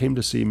woman came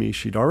to see me.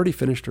 She'd already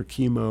finished her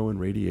chemo and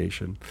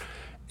radiation,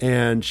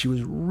 and she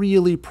was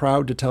really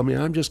proud to tell me,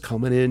 I'm just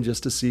coming in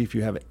just to see if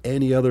you have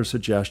any other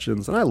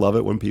suggestions. And I love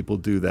it when people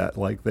do that.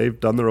 Like, they've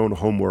done their own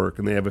homework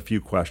and they have a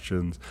few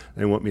questions.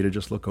 They want me to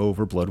just look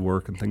over blood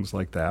work and things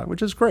like that,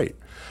 which is great.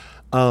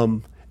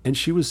 And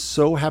she was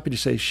so happy to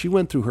say she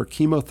went through her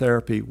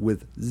chemotherapy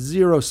with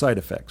 0 side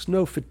effects,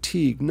 no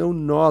fatigue, no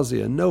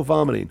nausea, no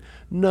vomiting.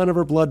 None of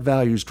her blood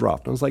values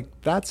dropped. I was like,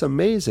 that's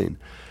amazing.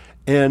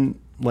 And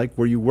like,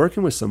 were you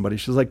working with somebody?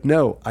 She's like,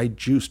 no, I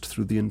juiced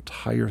through the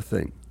entire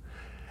thing.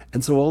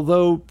 And so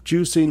although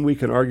juicing, we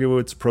can argue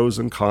its pros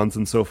and cons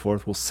and so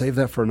forth, we'll save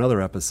that for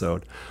another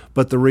episode.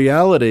 But the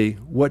reality,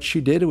 what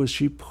she did was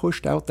she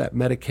pushed out that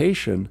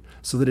medication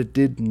so that it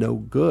did no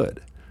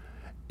good.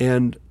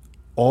 And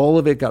all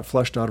of it got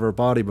flushed out of her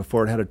body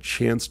before it had a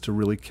chance to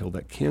really kill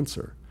that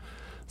cancer.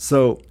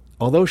 So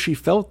although she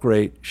felt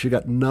great, she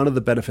got none of the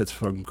benefits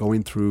from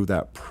going through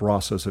that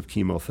process of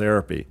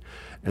chemotherapy.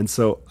 And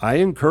so I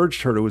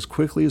encouraged her to, as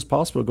quickly as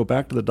possible, go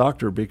back to the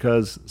doctor,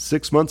 because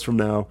 6 months from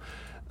now,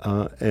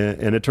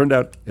 and it turned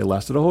out it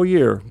lasted a whole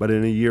year, but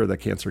in a year that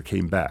cancer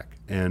came back.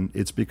 And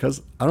it's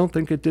because I don't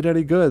think it did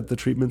any good, the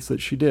treatments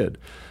that she did.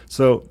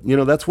 So,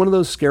 that's one of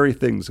those scary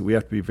things that we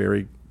have to be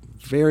very,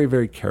 very,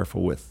 very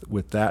careful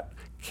with that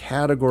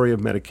category of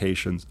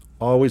medications.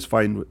 Always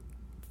find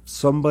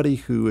somebody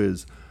who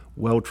is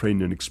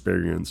well-trained and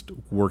experienced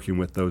working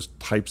with those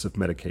types of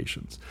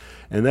medications.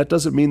 And that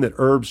doesn't mean that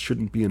herbs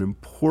shouldn't be an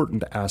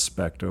important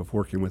aspect of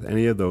working with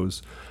any of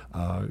those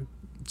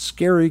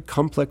scary,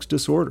 complex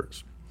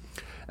disorders.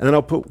 And then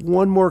I'll put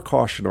one more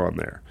caution on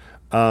there.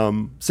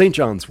 St.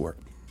 John's wort.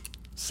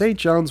 St.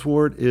 John's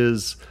wort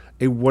is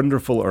a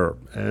wonderful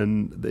herb,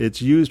 and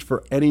it's used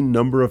for any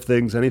number of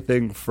things,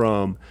 anything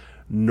from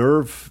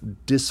nerve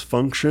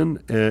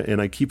dysfunction,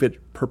 and I keep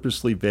it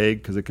purposely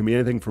vague because it can be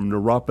anything from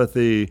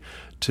neuropathy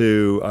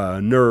to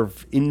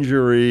nerve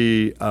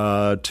injury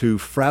to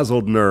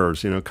frazzled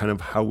nerves, kind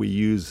of how we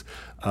use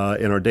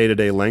in our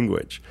day-to-day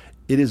language.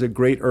 It is a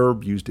great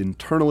herb used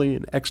internally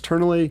and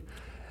externally.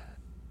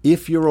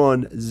 If you're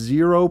on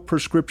 0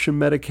 prescription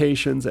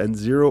medications and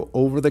 0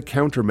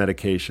 over-the-counter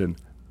medication,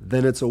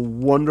 then it's a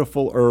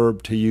wonderful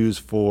herb to use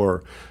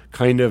for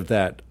kind of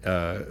that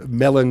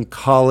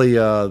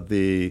melancholia,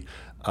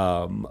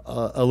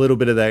 a little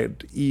bit of that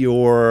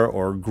Eeyore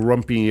or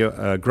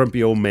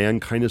grumpy old man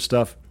kind of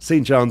stuff.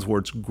 St. John's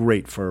wort's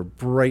great for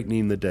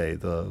brightening the day.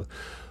 The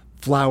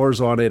flowers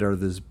on it are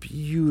this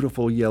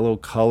beautiful yellow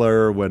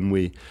color. When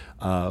we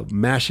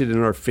mash it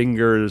in our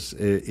fingers,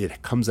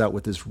 it comes out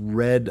with this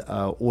red,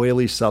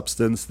 oily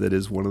substance that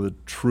is one of the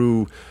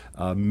true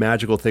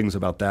magical things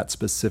about that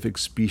specific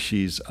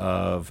species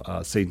of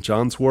St.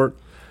 John's wort.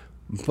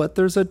 But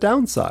there's a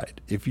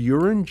downside. If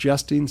you're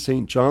ingesting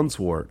St. John's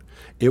wort,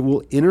 it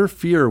will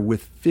interfere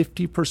with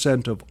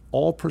 50% of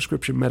all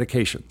prescription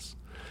medications.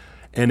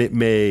 And it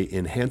may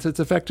enhance its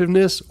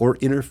effectiveness or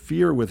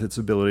interfere with its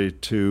ability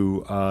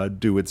to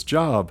do its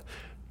job,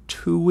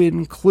 to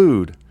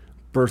include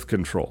birth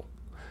control.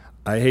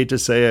 I hate to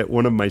say it,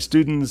 one of my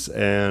students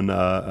and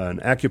an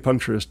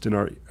acupuncturist in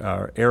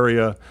our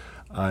area,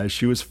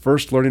 she was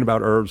first learning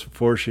about herbs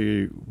before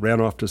she ran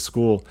off to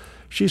school.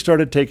 She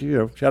started taking,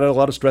 she had a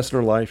lot of stress in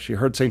her life. She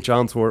heard St.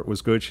 John's wort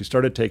was good. She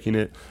started taking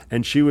it,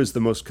 and she was the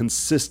most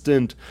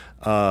consistent,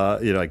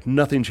 like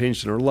nothing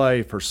changed in her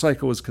life. Her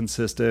cycle was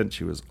consistent.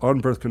 She was on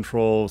birth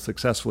control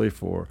successfully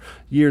for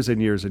years and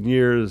years and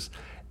years.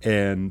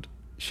 And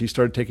she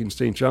started taking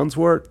St. John's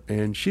wort,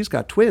 and she's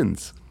got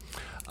twins.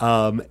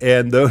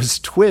 And those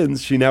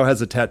twins, she now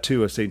has a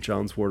tattoo of St.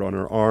 John's wort on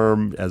her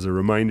arm as a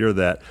reminder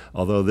that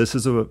although this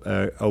is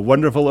a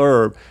wonderful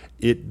herb,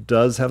 it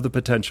does have the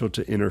potential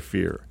to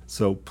interfere.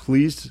 So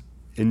please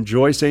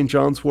enjoy St.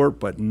 John's wort,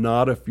 but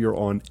not if you're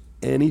on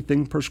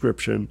anything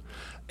prescription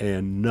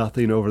and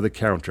nothing over the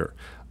counter.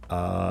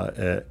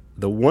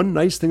 The one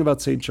nice thing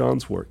about St.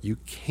 John's wort, you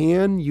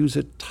can use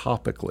it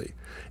topically.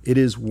 It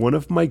is one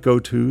of my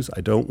go-tos.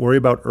 I don't worry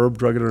about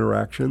herb-drug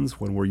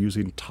interactions when we're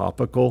using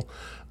topical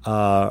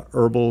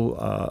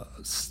herbal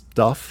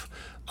stuff.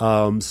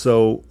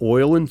 So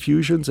oil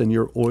infusions, and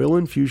your oil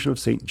infusion of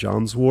St.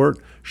 John's wort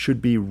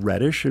should be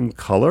reddish in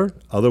color.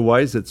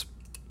 Otherwise, it's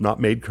not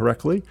made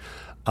correctly.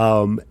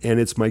 And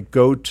it's my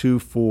go-to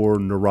for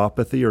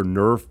neuropathy or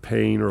nerve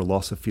pain or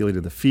loss of feeling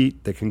in the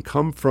feet. That can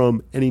come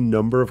from any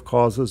number of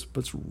causes,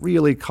 but it's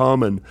really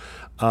common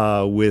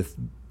with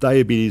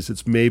diabetes.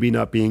 It's maybe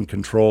not being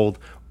controlled,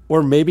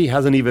 or maybe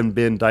hasn't even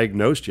been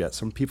diagnosed yet.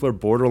 Some people are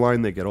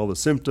borderline. They get all the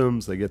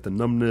symptoms. They get the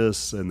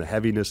numbness and the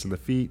heaviness in the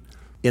feet.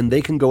 And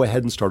they can go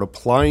ahead and start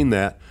applying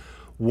that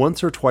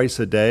once or twice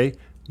a day,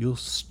 you'll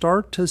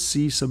start to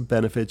see some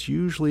benefits,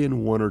 usually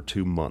in 1 or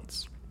 2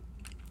 months.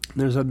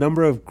 There's a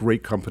number of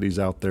great companies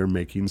out there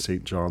making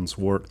St. John's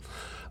wort.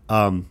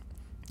 All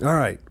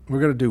right, we're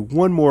going to do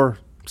one more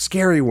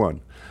scary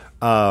one.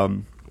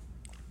 One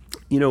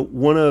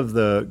of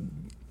the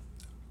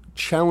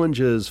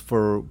challenges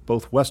for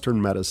both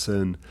Western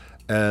medicine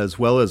as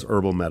well as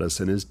herbal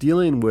medicine is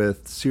dealing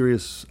with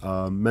serious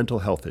mental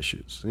health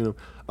issues.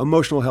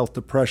 Emotional health,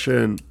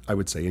 depression, I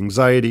would say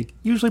anxiety,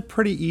 usually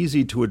pretty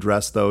easy to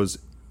address those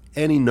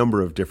any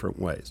number of different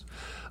ways.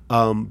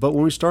 But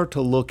when we start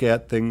to look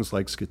at things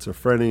like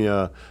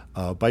schizophrenia,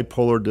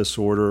 bipolar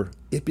disorder,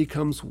 it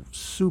becomes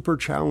super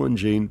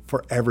challenging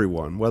for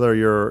everyone, whether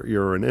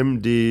you're an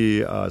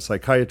MD, a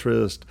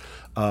psychiatrist,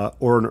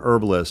 or an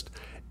herbalist.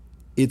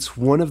 It's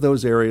one of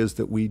those areas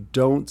that we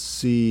don't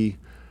see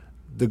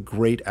the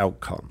great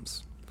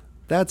outcomes.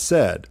 That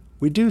said,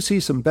 we do see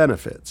some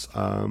benefits.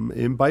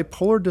 In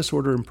bipolar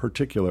disorder in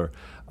particular,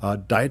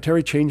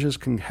 dietary changes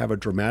can have a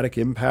dramatic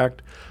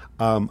impact.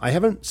 I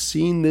haven't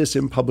seen this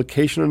in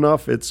publication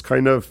enough. It's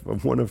kind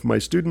of one of my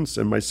students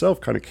and myself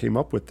kind of came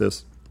up with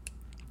this,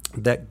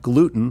 that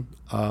gluten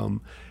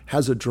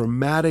has a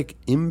dramatic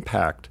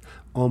impact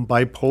on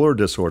bipolar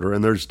disorder,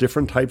 and there's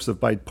different types of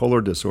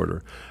bipolar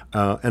disorder.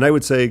 And I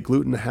would say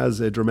gluten has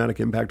a dramatic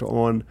impact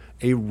on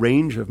a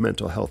range of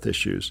mental health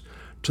issues,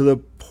 to the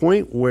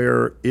point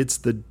where it's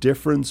the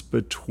difference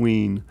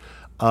between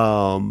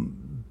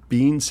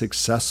being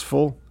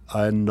successful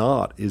and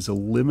not, is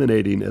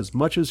eliminating as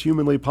much as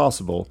humanly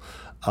possible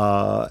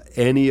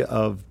any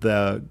of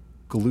the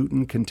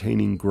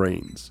gluten-containing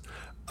grains.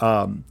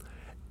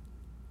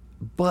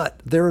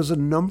 But there is a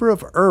number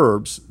of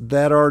herbs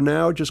that are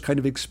now just kind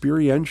of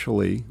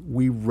experientially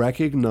we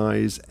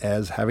recognize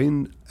as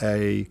having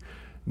a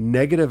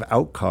negative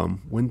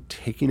outcome when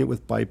taking it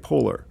with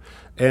bipolar.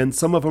 And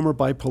some of them are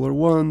bipolar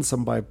 1,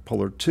 some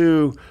bipolar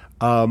 2.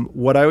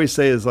 What I always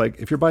say is, like,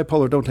 if you're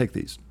bipolar, don't take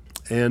these.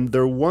 And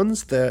they're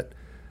ones that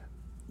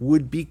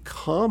would be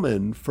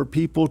common for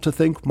people to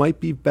think might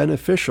be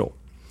beneficial.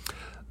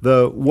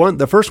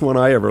 The first one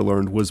I ever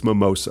learned was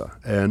mimosa,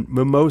 and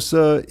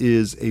mimosa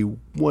is a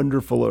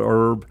wonderful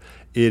herb.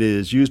 It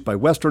is used by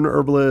Western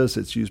herbalists.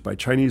 It's used by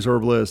Chinese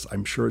herbalists.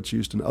 I'm sure it's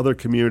used in other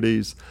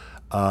communities.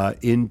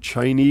 In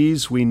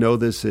Chinese, we know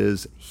this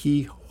is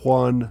He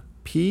Huan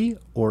Pi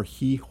or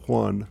He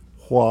Huan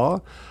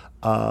Hua,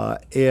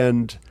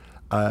 and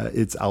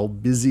it's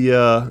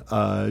Albizia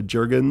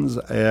jurgens,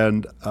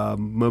 and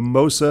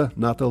mimosa,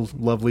 not the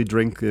lovely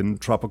drink in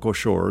tropical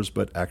shores,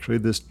 but actually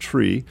this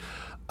tree,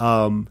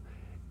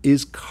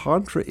 is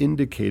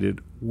contraindicated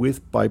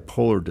with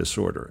bipolar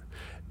disorder.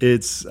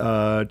 Its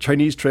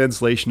Chinese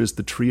translation is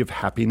the tree of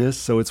happiness,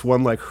 so it's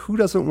one like, who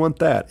doesn't want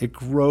that? It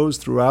grows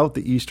throughout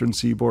the eastern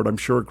seaboard. I'm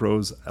sure it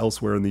grows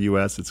elsewhere in the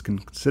U.S. It's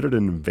considered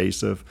an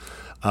invasive.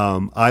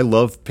 I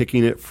love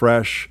picking it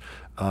fresh.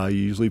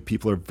 Usually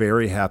people are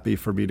very happy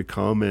for me to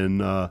come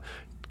and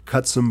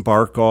cut some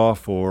bark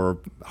off or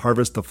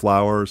harvest the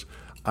flowers.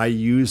 I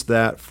use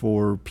that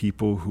for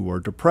people who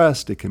are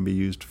depressed. It can be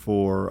used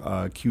for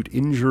acute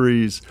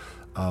injuries,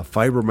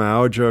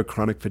 fibromyalgia,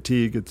 chronic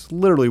fatigue. It's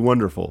literally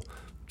wonderful,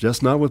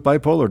 just not with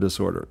bipolar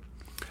disorder.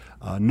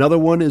 Another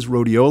one is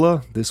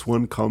rhodiola. This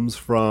one comes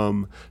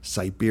from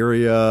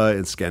Siberia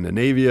and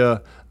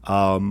Scandinavia.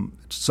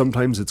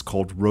 Sometimes it's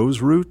called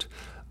rose root,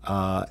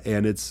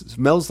 and it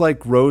smells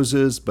like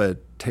roses but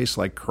tastes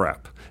like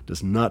crap. It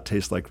does not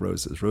taste like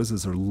roses.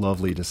 Roses are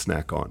lovely to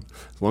snack on,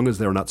 as long as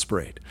they're not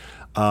sprayed.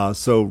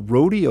 So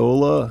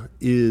rhodiola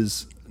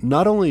is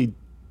not only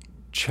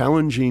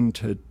challenging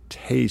to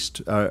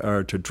taste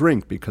or to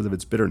drink because of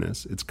its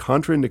bitterness. It's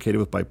contraindicated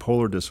with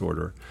bipolar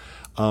disorder.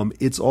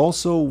 It's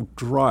also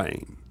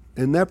drying.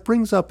 And that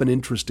brings up an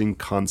interesting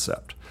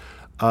concept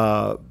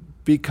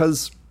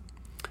because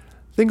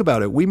think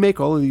about it. We make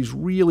all of these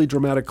really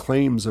dramatic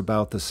claims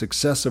about the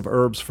success of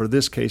herbs for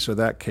this case or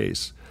that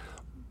case,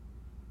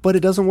 but it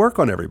doesn't work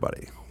on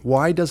everybody.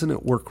 Why doesn't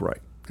it work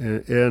right?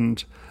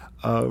 And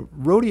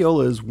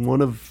rhodiola is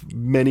one of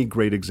many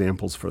great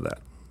examples for that.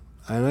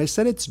 And I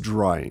said it's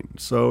drying.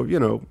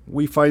 So,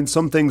 we find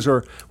some things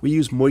we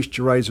use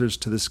moisturizers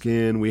to the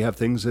skin. We have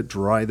things that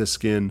dry the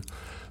skin.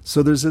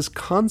 So there's this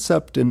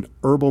concept in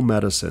herbal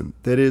medicine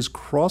that is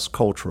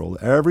cross-cultural.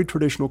 Every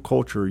traditional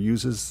culture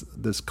uses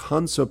this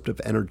concept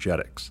of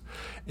energetics.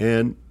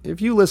 And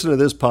if you listen to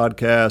this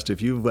podcast,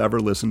 if you've ever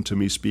listened to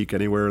me speak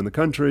anywhere in the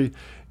country,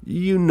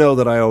 you know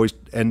that I always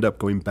end up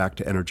going back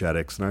to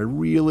energetics. And I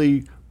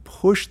really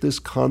push this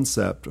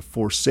concept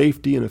for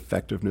safety and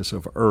effectiveness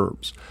of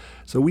herbs.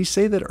 So we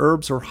say that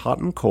herbs are hot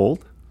and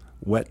cold,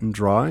 wet and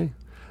dry,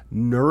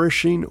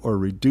 nourishing or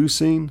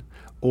reducing,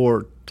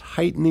 or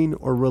tightening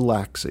or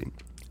relaxing.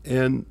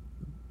 And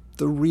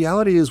the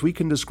reality is we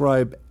can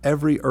describe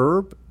every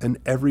herb and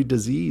every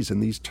disease in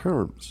these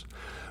terms.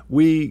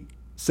 We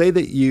say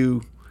that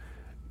you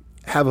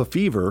have a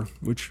fever,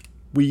 which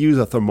we use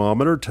a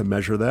thermometer to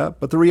measure that,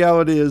 but the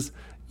reality is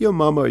your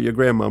mama or your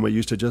grandmama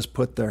used to just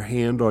put their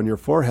hand on your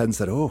forehead and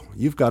said, oh,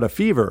 you've got a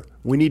fever.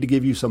 We need to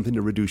give you something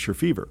to reduce your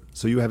fever.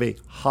 So you have a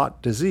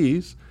hot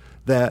disease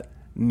that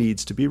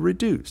needs to be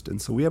reduced.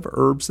 And so we have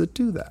herbs that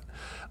do that.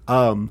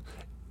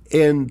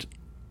 And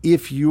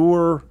if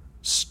your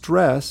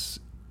stress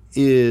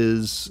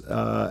is,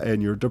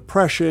 and your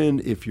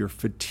depression, if your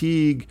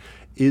fatigue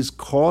is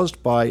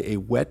caused by a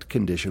wet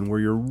condition where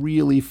you're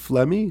really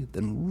phlegmy,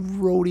 then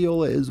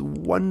rhodiola is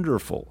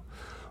wonderful.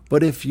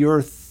 But if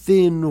you're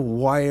thin,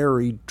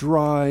 wiry,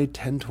 dry,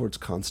 tend towards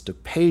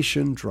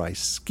constipation, dry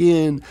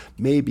skin,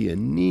 maybe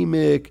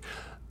anemic,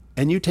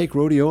 and you take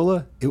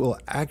rhodiola, it will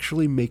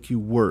actually make you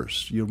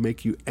worse. It'll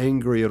make you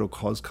angry. It'll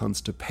cause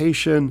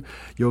constipation.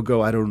 You'll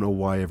go, I don't know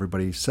why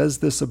everybody says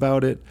this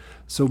about it.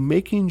 So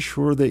making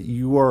sure that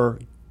you are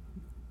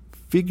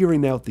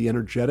figuring out the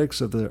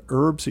energetics of the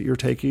herbs that you're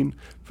taking.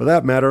 For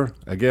that matter,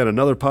 again,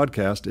 another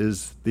podcast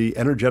is the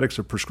energetics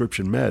of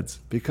prescription meds,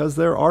 because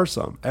there are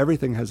some.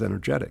 Everything has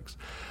energetics.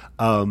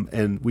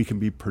 And we can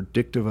be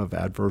predictive of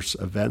adverse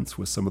events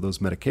with some of those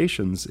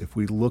medications if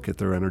we look at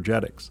their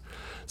energetics.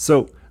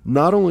 So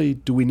not only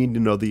do we need to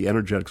know the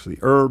energetics of the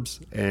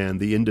herbs and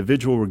the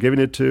individual we're giving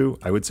it to,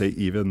 I would say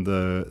even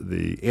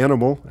the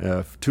animal,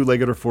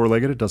 two-legged or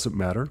four-legged, it doesn't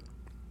matter.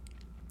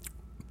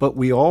 But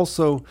we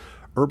also,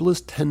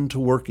 herbalists tend to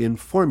work in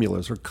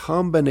formulas or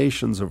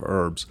combinations of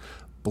herbs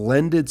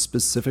blended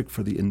specific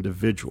for the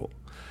individual.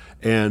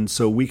 And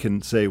so we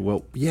can say,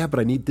 well, yeah, but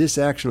I need this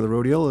action of the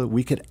rhodiola.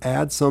 We could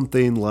add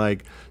something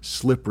like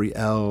slippery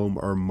elm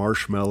or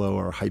marshmallow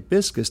or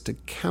hibiscus to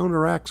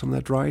counteract some of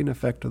that drying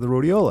effect of the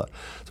rhodiola.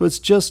 So it's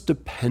just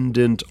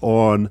dependent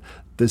on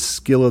the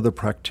skill of the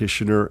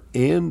practitioner.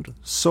 And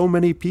so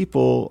many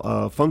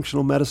people,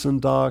 functional medicine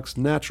docs,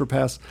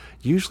 naturopaths,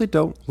 usually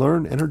don't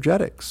learn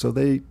energetics. So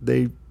they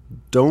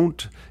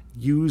don't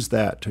use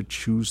that to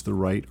choose the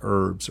right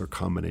herbs or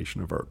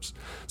combination of herbs.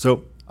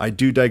 So I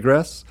do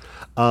digress.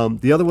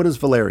 The other one is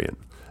valerian.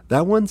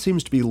 That one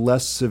seems to be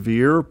less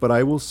severe, but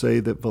I will say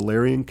that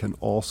valerian can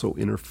also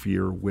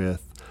interfere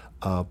with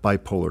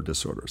bipolar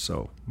disorder.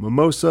 So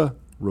mimosa,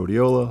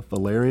 rhodiola,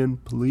 valerian,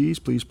 please,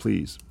 please,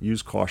 please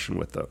use caution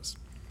with those.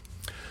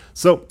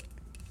 So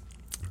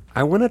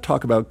I want to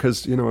talk about,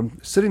 because,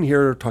 I'm sitting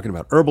here talking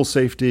about herbal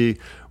safety.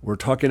 We're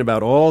talking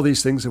about all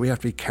these things that we have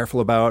to be careful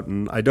about,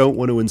 and I don't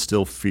want to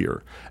instill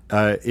fear.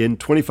 In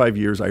 25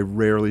 years, I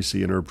rarely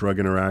see an herb-drug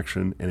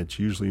interaction, and it's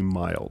usually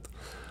mild.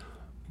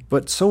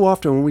 But so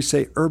often when we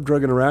say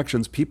herb-drug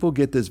interactions, people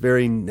get this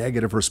very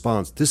negative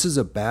response. This is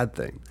a bad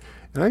thing.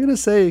 And I'm going to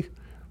say,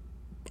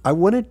 I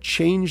want to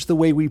change the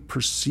way we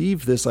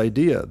perceive this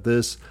idea.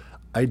 This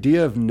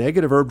idea of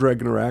negative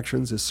herb-drug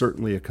interactions is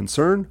certainly a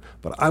concern,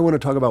 but I want to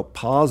talk about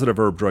positive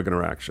herb-drug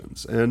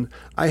interactions. And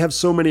I have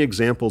so many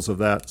examples of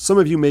that. Some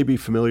of you may be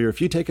familiar.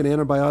 If you take an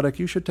antibiotic,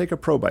 you should take a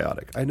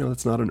probiotic. I know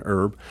it's not an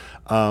herb,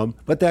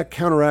 but that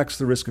counteracts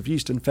the risk of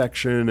yeast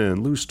infection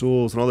and loose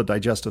stools and all the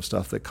digestive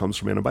stuff that comes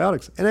from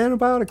antibiotics. And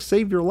antibiotics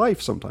save your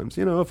life sometimes.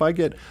 If I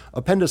get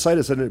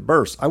appendicitis and it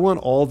bursts, I want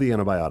all the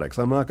antibiotics.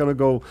 I'm not going to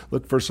go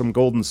look for some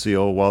golden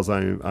seal while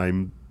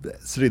I'm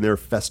sitting there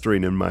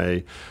festering in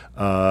my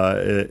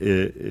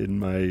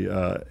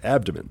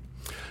abdomen.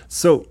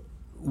 So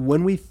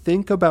when we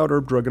think about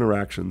herb-drug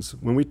interactions,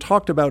 when we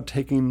talked about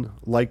taking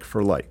like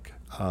for like,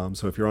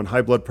 so if you're on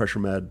high blood pressure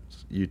meds,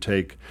 you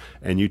take,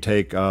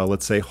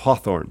 let's say,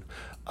 hawthorn,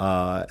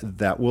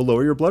 that will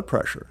lower your blood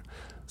pressure.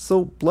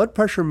 So blood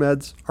pressure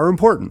meds are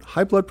important.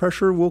 High blood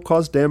pressure will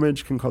cause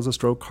damage, can cause a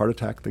stroke, heart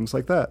attack, things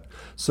like that.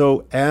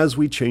 So as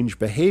we change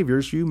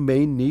behaviors, you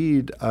may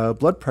need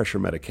blood pressure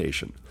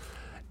medication.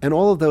 And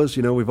all of those,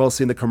 we've all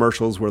seen the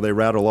commercials where they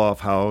rattle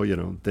off how,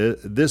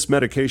 this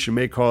medication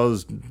may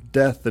cause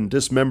death and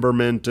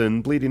dismemberment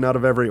and bleeding out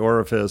of every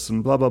orifice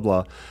and blah, blah,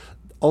 blah.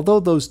 Although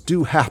those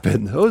do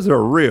happen, those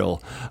are real,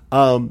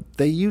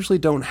 they usually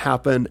don't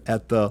happen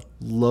at the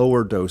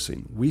lower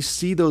dosing. We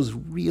see those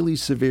really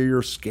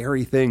severe,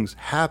 scary things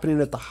happening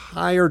at the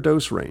higher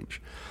dose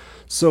range.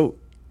 So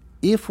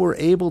if we're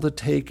able to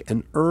take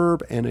an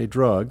herb and a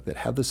drug that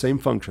have the same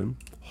function,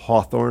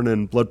 hawthorn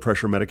and blood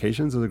pressure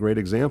medications is a great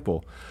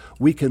example,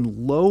 we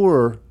can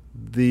lower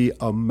the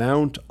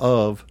amount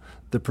of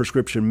the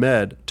prescription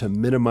med to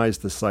minimize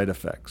the side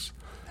effects.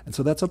 And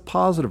so that's a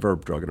positive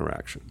herb-drug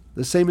interaction.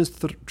 The same is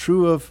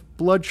true of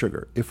blood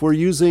sugar. If we're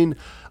using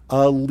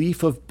a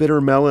leaf of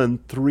bitter melon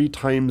 3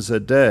 times a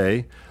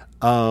day,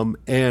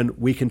 and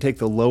we can take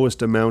the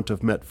lowest amount of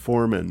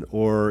metformin,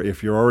 or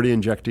if you're already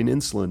injecting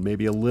insulin,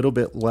 maybe a little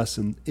bit less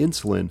in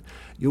insulin,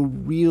 you'll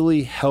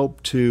really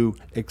help to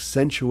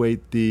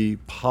accentuate the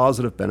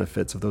positive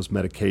benefits of those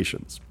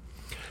medications.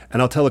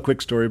 And I'll tell a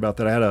quick story about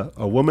that. I had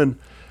a woman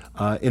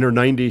in her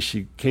 90s.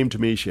 She came to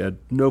me. She had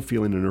no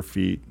feeling in her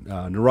feet.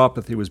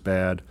 Neuropathy was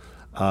bad.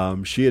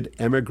 She had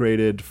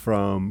emigrated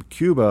from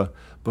Cuba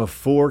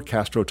before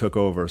Castro took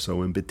over.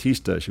 So in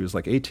Batista, she was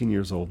like 18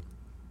 years old.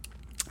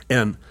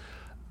 And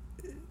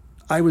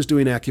I was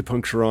doing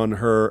acupuncture on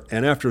her,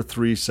 and after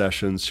 3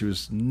 sessions, she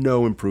was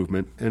no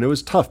improvement. And it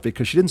was tough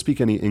because she didn't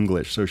speak any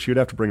English, so she would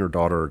have to bring her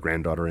daughter or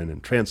granddaughter in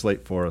and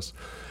translate for us.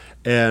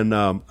 And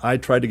I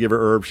tried to give her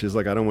herbs. She's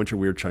like, I don't want your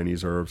weird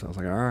Chinese herbs. I was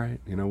like, all right,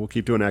 we'll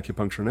keep doing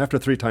acupuncture. And after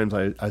 3 times,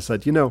 I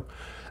said,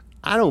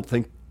 I don't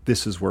think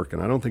this is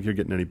working. I don't think you're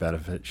getting any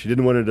benefit. She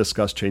didn't want to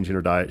discuss changing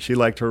her diet. She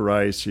liked her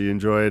rice. She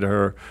enjoyed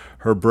her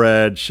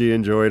bread. She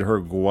enjoyed her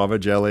guava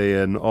jelly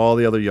and all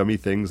the other yummy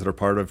things that are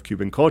part of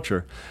Cuban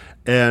culture.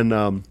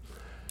 And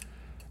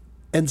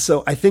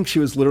so I think she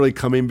was literally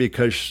coming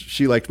because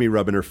she liked me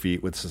rubbing her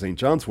feet with St.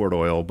 John's wort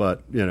oil,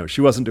 but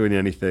she wasn't doing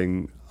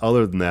anything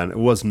other than that. It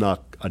was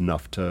not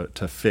enough to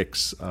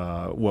fix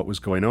what was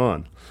going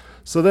on.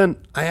 So then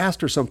I asked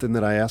her something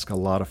that I ask a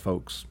lot of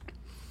folks.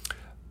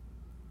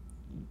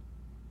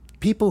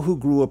 People who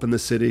grew up in the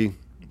city,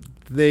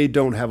 they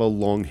don't have a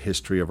long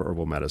history of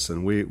herbal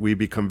medicine. We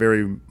become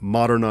very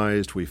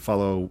modernized. We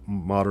follow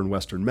modern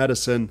Western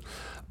medicine.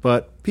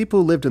 But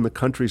people who lived in the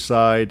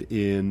countryside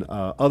in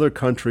other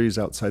countries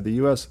outside the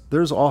U.S.,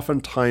 there's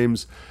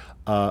oftentimes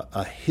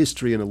a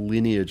history and a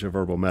lineage of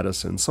herbal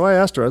medicine. So I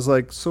asked her, I was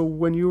like, so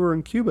when you were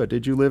in Cuba,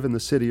 did you live in the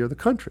city or the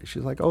country?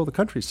 She's like, oh, the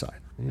countryside.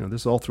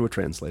 This is all through a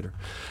translator.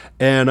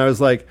 And I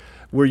was like,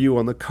 were you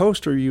on the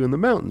coast or were you in the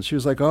mountains? She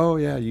was like, oh,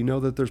 yeah,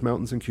 that there's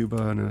mountains in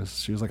Cuba. And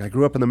she was like, I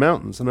grew up in the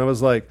mountains. And I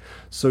was like,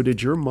 so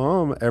did your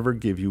mom ever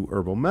give you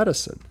herbal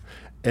medicine?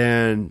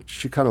 And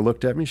she kind of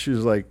looked at me. She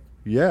was like,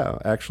 yeah,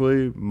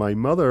 actually, my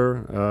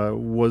mother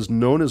was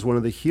known as one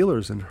of the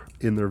healers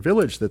in their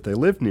village that they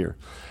lived near.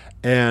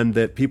 And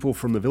that people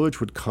from the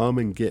village would come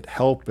and get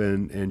help,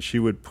 and she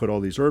would put all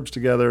these herbs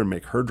together and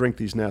make her drink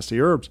these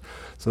nasty herbs.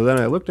 So then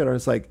I looked at her,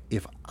 it's like,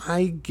 if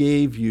I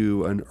gave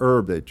you an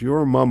herb that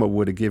your mama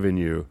would have given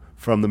you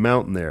from the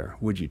mountain there,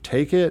 would you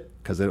take it?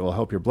 Because it will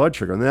help your blood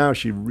sugar. Now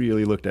she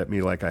really looked at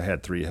me like I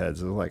had 3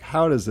 heads. I was like,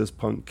 how does this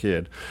punk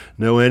kid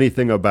know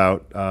anything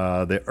about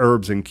the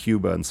herbs in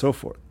Cuba and so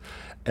forth?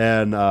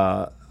 And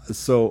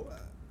so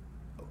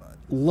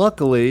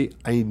luckily,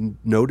 I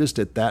noticed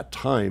at that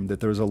time that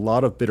there was a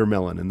lot of bitter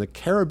melon, and the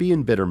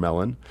Caribbean bitter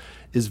melon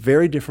is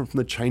very different from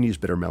the Chinese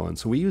bitter melon.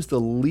 So we used the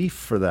leaf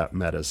for that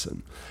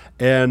medicine.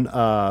 And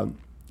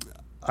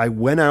I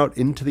went out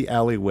into the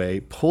alleyway,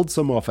 pulled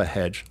some off a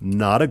hedge,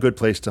 not a good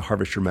place to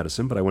harvest your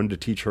medicine, but I wanted to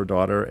teach her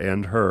daughter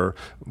and her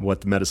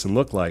what the medicine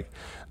looked like.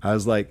 I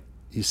was like,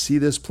 you see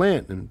this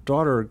plant? And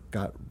daughter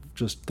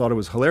just thought it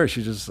was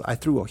hilarious. I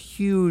threw a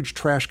huge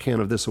trash can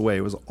of this away.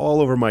 It was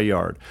all over my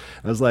yard.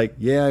 I was like,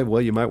 yeah,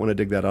 well, you might want to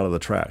dig that out of the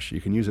trash.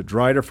 You can use it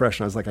dried or fresh.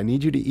 And I was like, I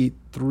need you to eat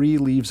 3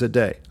 leaves a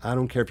day. I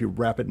don't care if you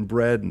wrap it in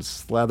bread and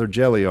slather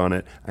jelly on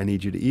it. I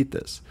need you to eat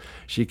this.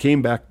 She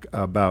came back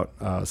about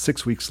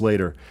 6 weeks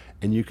later,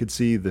 and you could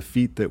see the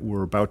feet that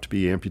were about to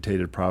be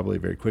amputated probably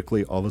very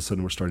quickly. All of a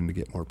sudden, we're starting to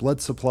get more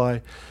blood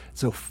supply.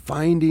 So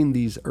finding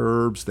these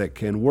herbs that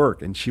can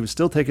work, and she was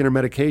still taking her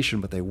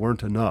medication, but they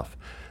weren't enough.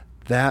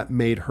 That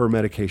made her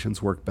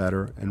medications work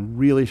better and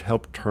really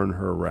helped turn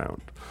her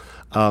around.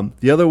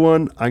 The other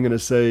one I'm going to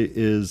say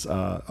is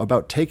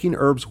about taking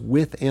herbs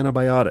with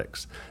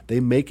antibiotics. They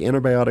make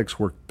antibiotics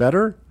work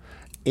better,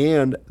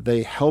 and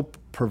they help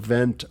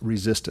prevent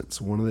resistance.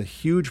 One of the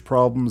huge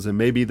problems, and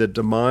maybe the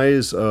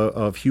demise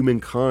of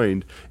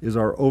humankind, is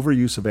our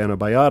overuse of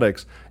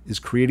antibiotics is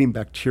creating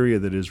bacteria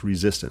that is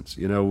resistant.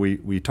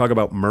 We talk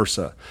about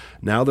MRSA.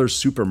 Now there's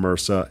super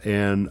MRSA,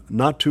 and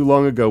not too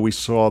long ago we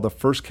saw the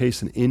first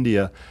case in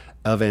India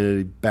of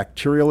a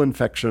bacterial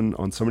infection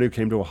on somebody who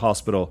came to a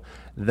hospital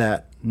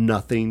that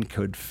nothing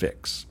could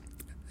fix.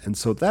 And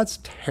so that's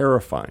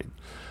terrifying.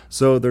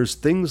 So there's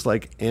things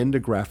like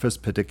Endographis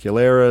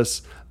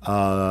pedicularis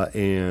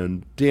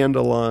and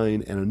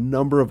dandelion and a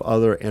number of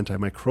other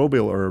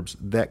antimicrobial herbs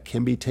that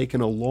can be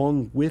taken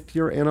along with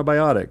your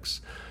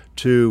antibiotics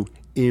to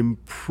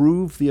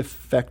improve the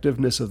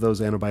effectiveness of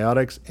those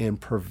antibiotics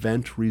and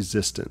prevent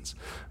resistance.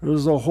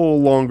 There's a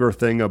whole longer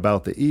thing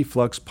about the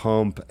efflux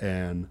pump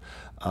and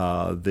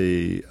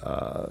the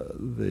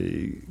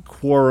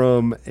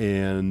quorum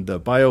and the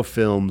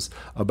biofilms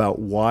about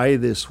why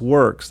this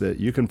works, that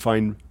you can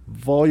find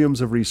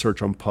volumes of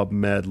research on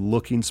PubMed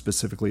looking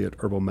specifically at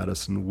herbal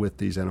medicine with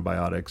these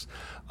antibiotics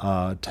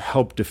to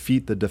help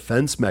defeat the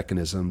defense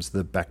mechanisms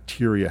that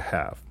bacteria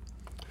have.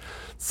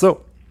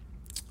 So,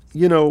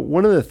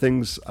 one of the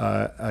things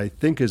I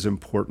think is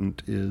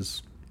important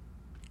is,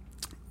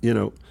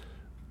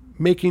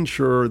 making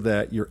sure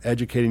that you're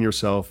educating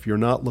yourself. You're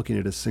not looking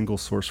at a single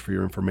source for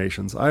your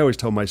information. I always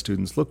tell my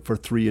students, look for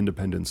 3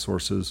 independent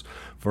sources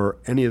for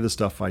any of the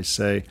stuff I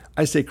say.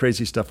 I say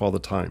crazy stuff all the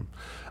time.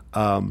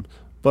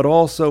 But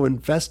also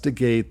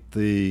investigate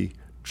the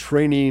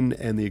training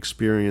and the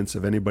experience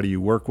of anybody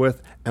you work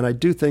with. And I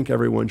do think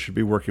everyone should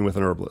be working with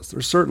an herbalist.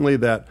 There's certainly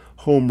that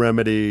home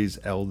remedies,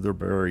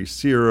 elderberry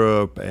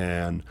syrup,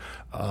 and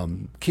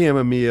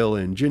chamomile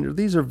and ginger.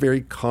 These are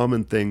very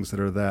common things that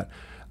are that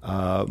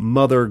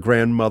mother,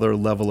 grandmother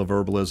level of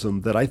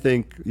herbalism that I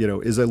think,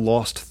 is a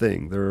lost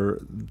thing.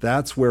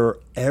 That's where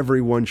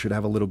everyone should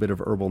have a little bit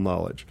of herbal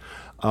knowledge.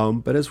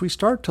 But as we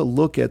start to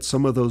look at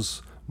some of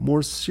those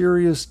more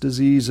serious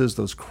diseases,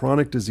 those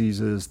chronic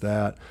diseases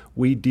that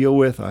we deal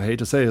with, I hate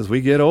to say, as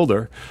we get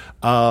older,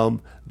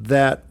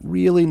 that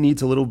really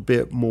needs a little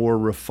bit more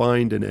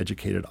refined and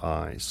educated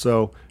eye.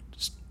 So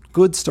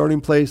good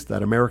starting place,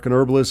 that American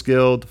Herbalist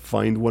Guild,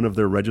 find one of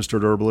their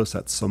registered herbalists.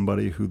 That's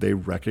somebody who they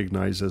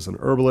recognize as an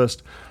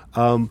herbalist.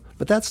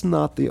 But that's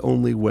not the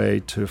only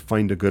way to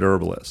find a good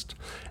herbalist.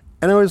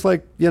 And I was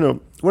like,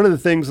 one of the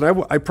things,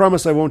 and I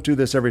promise I won't do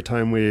this every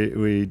time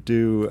we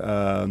do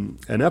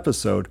an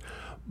episode,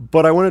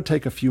 but I want to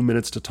take a few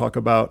minutes to talk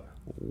about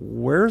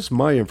where's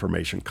my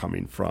information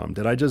coming from?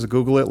 Did I just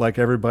Google it like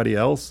everybody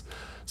else?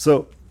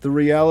 So the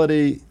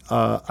reality,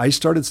 I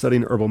started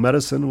studying herbal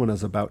medicine when I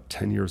was about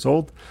 10 years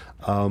old.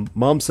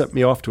 Mom sent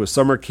me off to a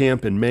summer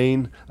camp in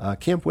Maine,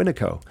 Camp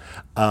Winneco,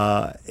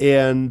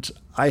 and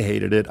I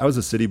hated it. I was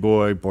a city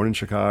boy, born in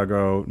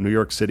Chicago, New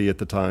York City at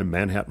the time,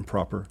 Manhattan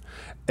proper.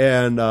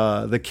 And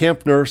the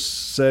camp nurse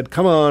said,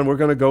 come on, we're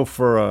going to go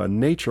for a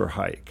nature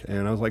hike.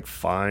 And I was like,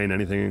 fine,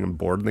 anything, I'm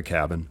bored in the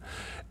cabin.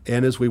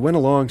 And as we went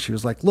along, she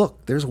was like,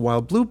 look, there's a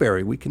wild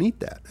blueberry. We can eat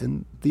that.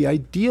 And the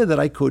idea that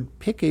I could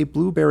pick a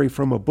blueberry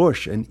from a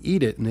bush and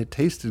eat it and it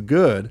tasted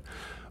good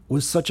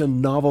was such a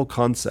novel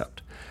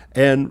concept.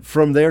 And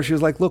from there, she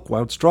was like, look,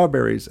 wild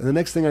strawberries. And the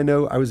next thing I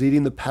know, I was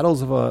eating the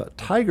petals of a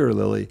tiger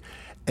lily.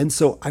 And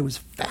so I was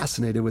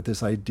fascinated with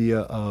this idea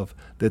of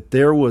that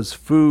there was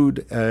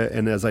food,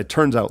 and as it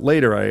turns out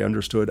later, I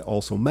understood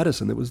also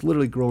medicine that was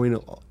literally growing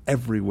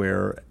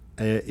everywhere,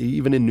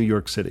 even in New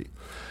York City.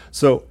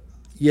 So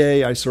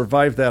yay, I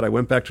survived that. I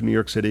went back to New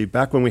York City.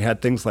 Back when we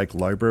had things like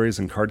libraries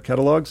and card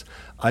catalogs,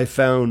 I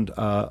found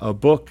a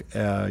book,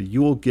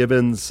 Ewell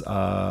Gibbons,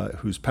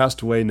 who's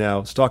passed away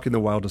now, Stalking the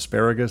Wild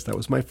Asparagus. That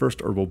was my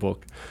first herbal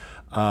book.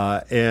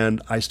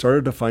 And I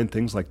started to find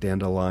things like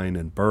dandelion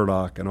and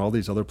burdock and all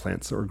these other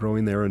plants that were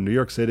growing there in New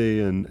York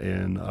City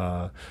and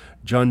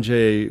John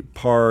Jay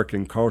Park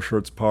and Carl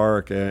Schurz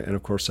Park and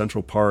of course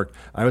Central Park.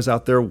 I was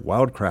out there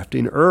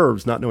wildcrafting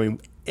herbs, not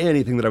knowing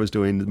anything that I was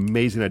doing.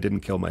 Amazing I didn't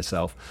kill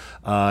myself.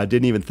 I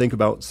didn't even think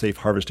about safe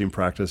harvesting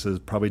practices,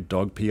 probably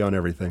dog pee on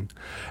everything.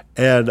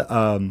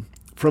 And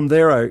from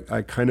there,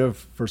 I kind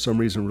of, for some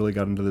reason, really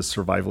got into this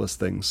survivalist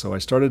thing. So I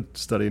started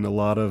studying a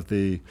lot of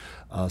the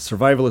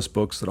survivalist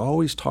books that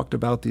always talked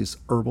about these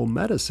herbal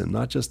medicine,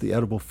 not just the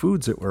edible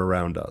foods that were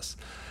around us.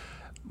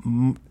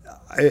 And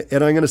I'm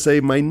going to say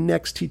my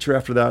next teacher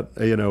after that,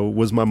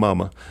 was my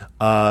mama.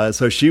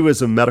 So she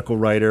was a medical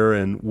writer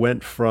and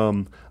went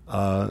from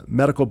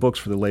medical books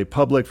for the lay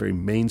public, very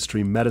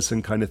mainstream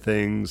medicine kind of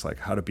things, like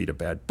how to beat a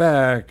bad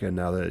back, and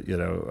now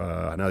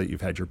that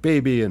you've had your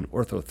baby, and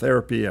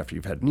orthotherapy after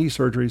you've had knee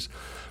surgeries.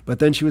 But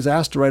then she was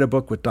asked to write a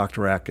book with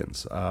Dr.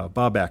 Atkins,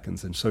 Bob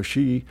Atkins, and so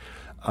she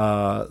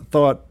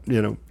thought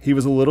he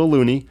was a little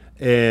loony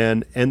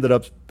and ended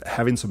up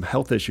having some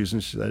health issues,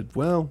 and she said,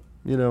 well,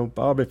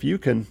 Bob,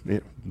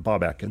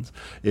 Bob Atkins,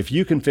 if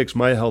you can fix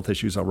my health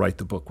issues, I'll write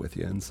the book with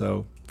you. And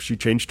so she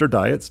changed her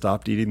diet,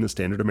 stopped eating the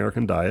standard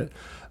American diet.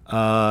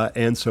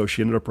 And so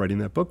she ended up writing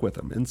that book with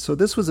him. And so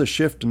this was a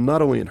shift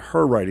not only in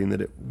her writing,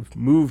 that it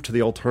moved to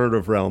the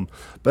alternative realm,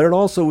 but it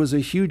also was a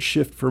huge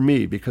shift for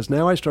me, because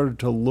now I started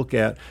to look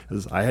at,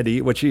 as I had to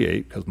eat what she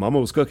ate because Mama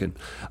was cooking,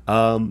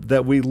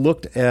 that we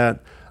looked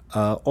at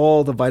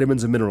all the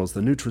vitamins and minerals,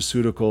 the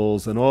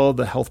nutraceuticals, and all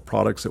the health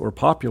products that were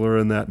popular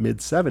in that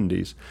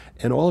mid-'70s,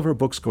 and all of her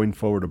books going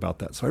forward about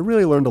that. So I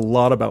really learned a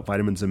lot about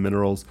vitamins and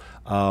minerals.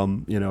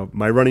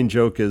 My running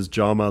joke is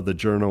JAMA, the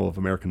Journal of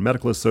American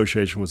Medical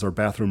Association, was our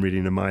bathroom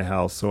reading in my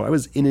house, so I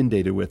was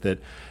inundated with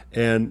it.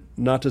 And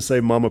not to say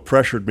Mama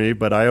pressured me,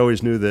 but I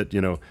always knew that,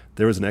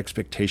 there was an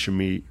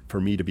expectation for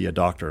me to be a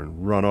doctor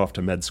and run off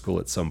to med school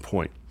at some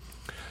point.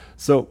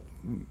 So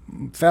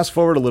fast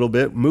forward a little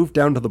bit, moved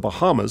down to the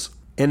Bahamas,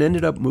 and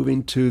ended up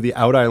moving to the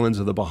out islands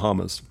of the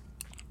Bahamas,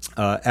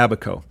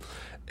 Abaco.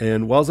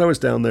 And whilst I was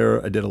down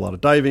there, I did a lot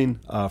of diving,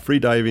 free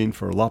diving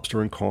for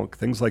lobster and conch,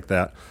 things like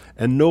that.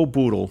 And no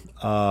boodle,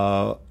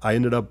 I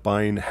ended up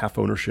buying half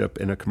ownership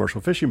in a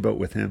commercial fishing boat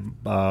with him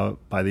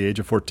by the age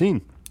of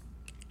 14.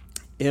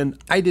 And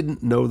I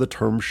didn't know the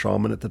term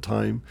shaman at the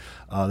time.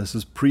 This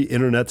is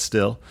pre-internet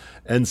still.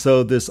 And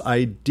so this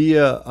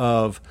idea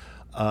of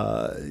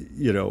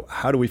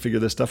how do we figure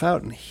this stuff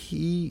out? And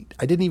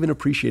I didn't even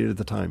appreciate it at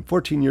the time.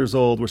 14 years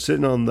old, we're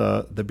sitting on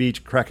the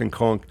beach cracking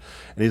conch,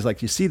 and he's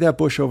like, you see that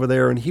bush over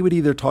there? And he would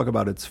either talk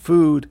about its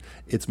food,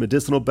 its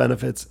medicinal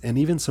benefits, and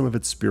even some of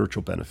its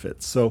spiritual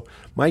benefits. So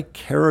my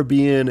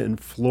Caribbean and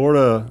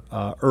Florida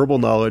herbal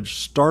knowledge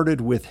started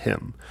with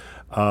him.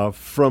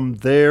 From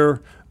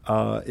there,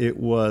 it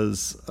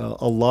was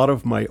a lot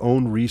of my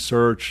own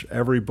research,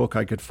 every book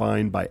I could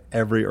find by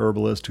every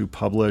herbalist who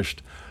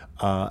published.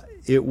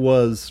 It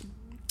was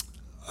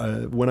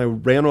when I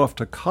ran off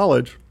to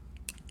college,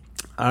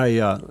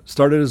 I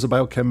started as a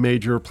biochem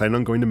major, planned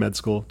on going to med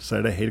school,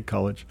 decided I hated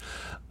college.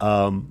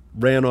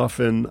 Ran off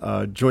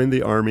and joined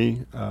the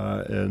Army,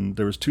 and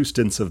there was 2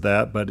 stints of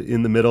that. But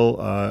in the middle,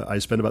 I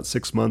spent about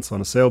 6 months on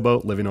a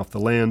sailboat living off the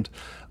land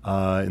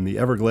in the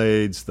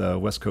Everglades, the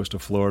west coast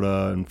of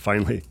Florida, and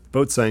finally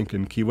boat sank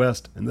in Key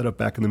West. Ended up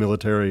back in the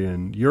military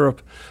in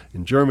Europe,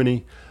 in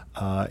Germany,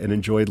 and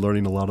enjoyed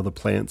learning a lot of the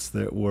plants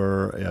that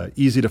were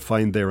easy to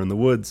find there in the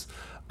woods,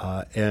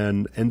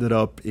 and ended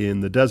up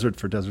in the desert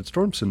for Desert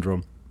Storm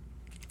Syndrome.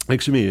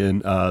 In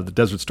the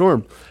Desert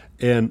Storm,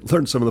 and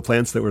learned some of the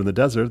plants that were in the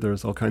desert. There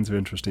was all kinds of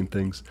interesting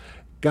things.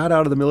 Got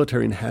out of the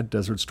military and had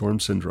Desert Storm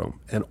Syndrome.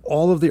 And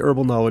all of the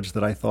herbal knowledge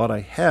that I thought I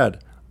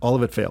had, all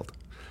of it failed.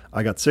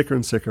 I got sicker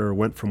and sicker,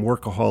 went from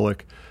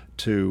workaholic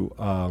to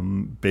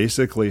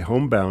basically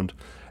homebound.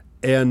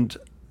 And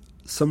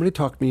somebody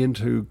talked me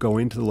into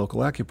going to the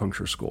local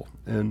acupuncture school.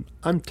 And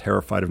I'm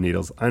terrified of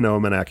needles. I know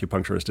I'm an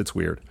acupuncturist. It's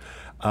weird.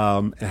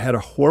 I had a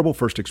horrible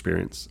first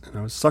experience, and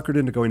I was suckered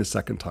into going a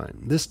second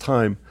time. This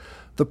time,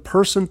 the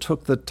person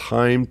took the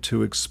time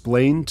to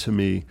explain to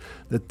me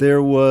that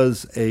there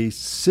was a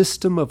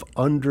system of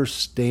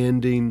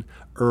understanding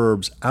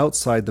herbs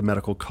outside the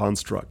medical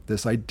construct,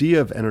 this idea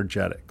of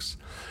energetics.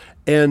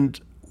 And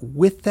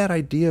with that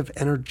idea of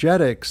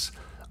energetics,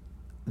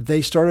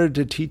 they started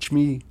to teach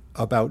me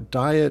about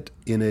diet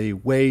in a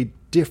way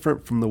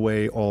different from the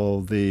way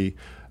all the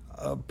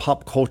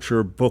pop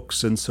culture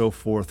books and so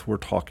forth were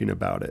talking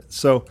about it.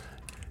 So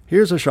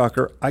here's a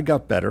shocker. I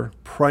got better,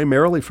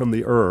 primarily from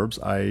the herbs.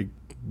 I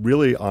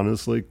really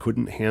honestly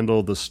couldn't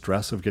handle the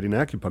stress of getting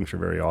acupuncture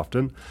very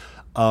often.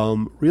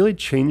 Really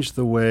changed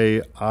the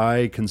way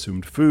I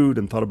consumed food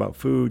and thought about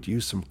food,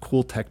 used some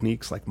cool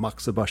techniques like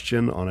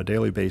moxibustion on a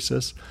daily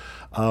basis,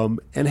 and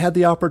had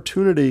the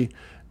opportunity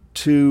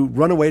to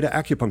run away to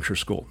acupuncture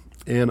school.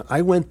 And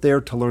I went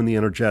there to learn the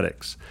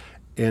energetics.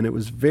 And it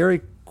was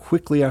very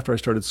quickly after I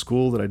started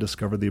school that I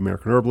discovered the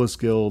American Herbalist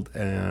Guild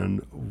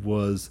and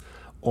was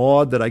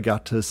awed that I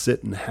got to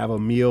sit and have a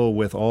meal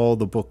with all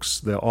the books,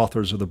 the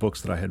authors of the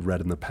books that I had read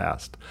in the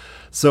past.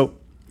 So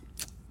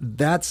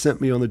that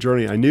sent me on the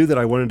journey. I knew that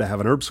I wanted to have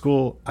an herb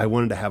school. I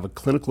wanted to have a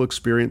clinical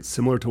experience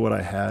similar to what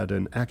I had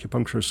in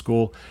acupuncture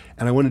school.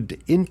 And I wanted to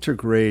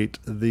integrate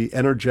the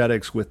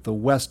energetics with the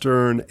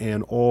Western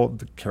and all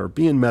the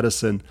Caribbean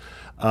medicine.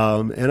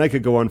 And I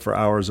could go on for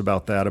hours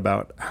about that,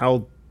 about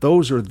how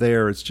those are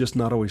there. It's just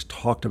not always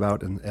talked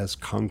about in as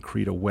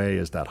concrete a way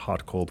as that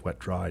hot, cold, wet,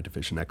 dry,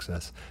 deficient,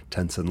 excess,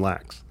 tense, and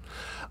lax.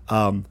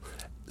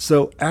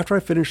 So after I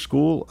finished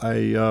school,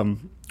 I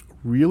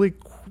really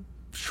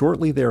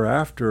shortly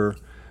thereafter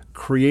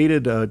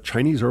created a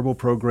Chinese herbal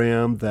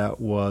program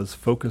that was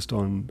focused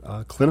on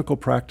clinical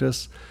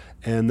practice.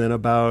 And then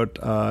about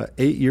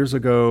 8 years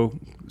ago,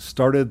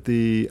 started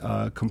the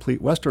complete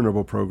Western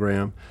herbal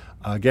program.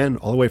 Again,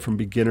 all the way from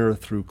beginner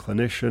through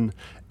clinician,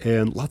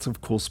 and lots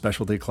of cool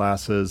specialty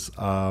classes,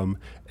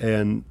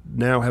 and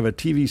now have a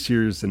TV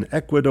series in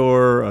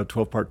Ecuador, a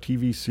 12-part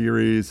TV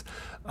series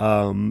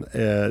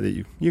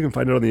that you can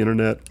find it on the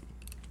internet,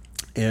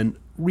 and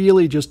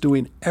really just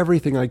doing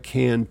everything I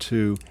can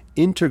to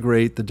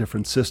integrate the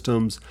different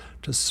systems,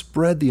 to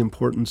spread the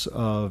importance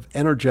of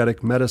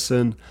energetic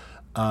medicine,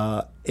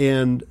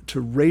 and to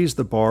raise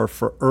the bar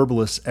for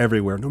herbalists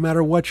everywhere. No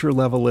matter what your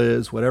level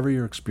is, whatever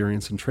your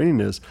experience and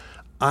training is,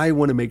 I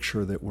want to make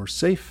sure that we're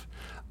safe,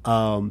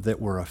 that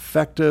we're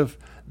effective,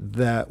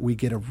 that we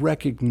get a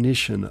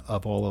recognition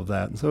of all of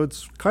that. And so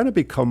it's kind of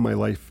become my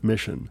life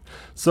mission.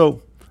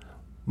 So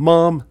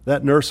Mom,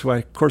 that nurse who I,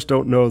 of course,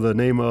 don't know the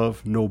name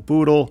of, no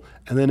boodle.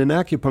 And then in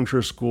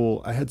acupuncture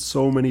school, I had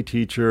so many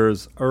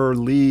teachers,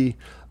 Li,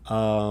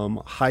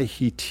 Hai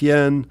He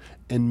Tien,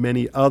 and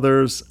many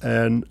others.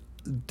 And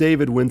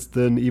David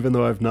Winston, even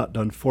though I've not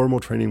done formal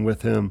training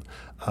with him,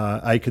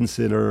 I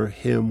consider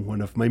him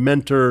one of my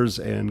mentors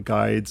and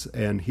guides,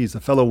 and he's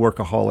a fellow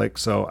workaholic,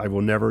 so I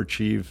will never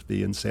achieve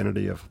the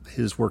insanity of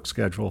his work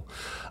schedule.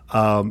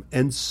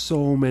 And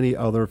so many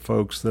other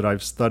folks that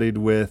I've studied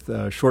with,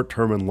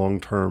 short-term and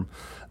long-term,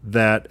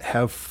 that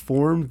have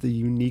formed the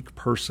unique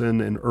person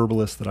and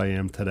herbalist that I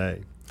am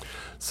today.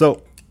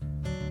 So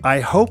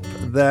I hope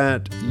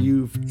that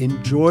you've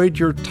enjoyed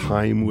your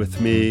time with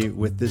me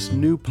with this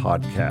new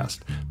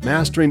podcast,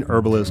 Mastering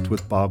Herbalist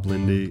with Bob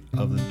Lindy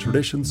of the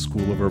Tradition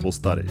School of Herbal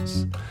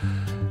Studies.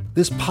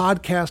 This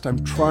podcast,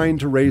 I'm trying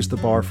to raise the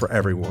bar for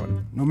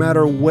everyone, no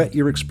matter what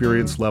your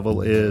experience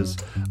level is,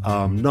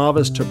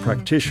 novice to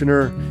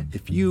practitioner.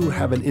 If you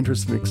have an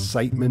interest and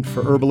excitement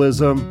for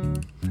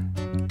herbalism,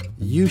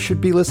 you should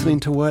be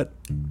listening to what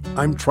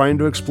I'm trying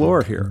to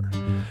explore here.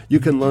 You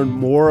can learn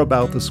more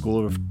about the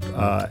school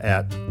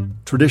at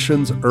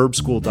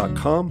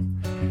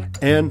traditionsherbschool.com.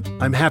 And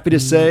I'm happy to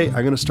say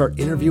I'm going to start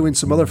interviewing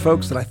some other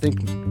folks that I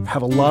think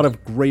have a lot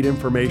of great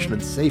information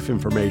and safe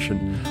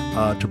information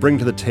to bring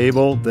to the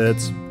table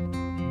that's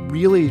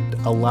really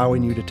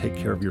allowing you to take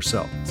care of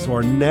yourself. So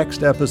our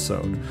next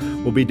episode,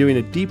 we'll be doing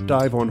a deep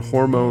dive on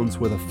hormones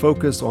with a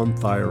focus on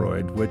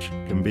thyroid, which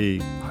can be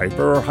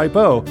hyper or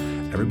hypo.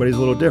 Everybody's a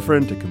little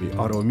different. It can be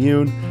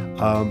autoimmune.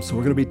 So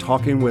we're going to be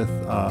talking with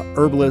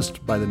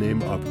herbalist by the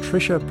name of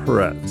Trisha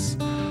Perez.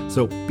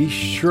 So be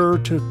sure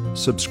to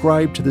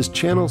subscribe to this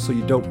channel so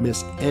you don't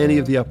miss any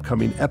of the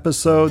upcoming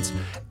episodes.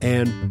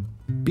 And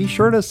be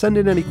sure to send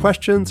in any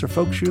questions or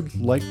folks you'd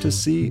like to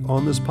see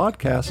on this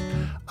podcast.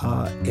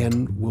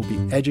 And we'll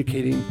be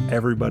educating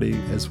everybody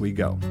as we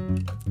go.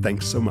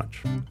 Thanks so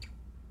much.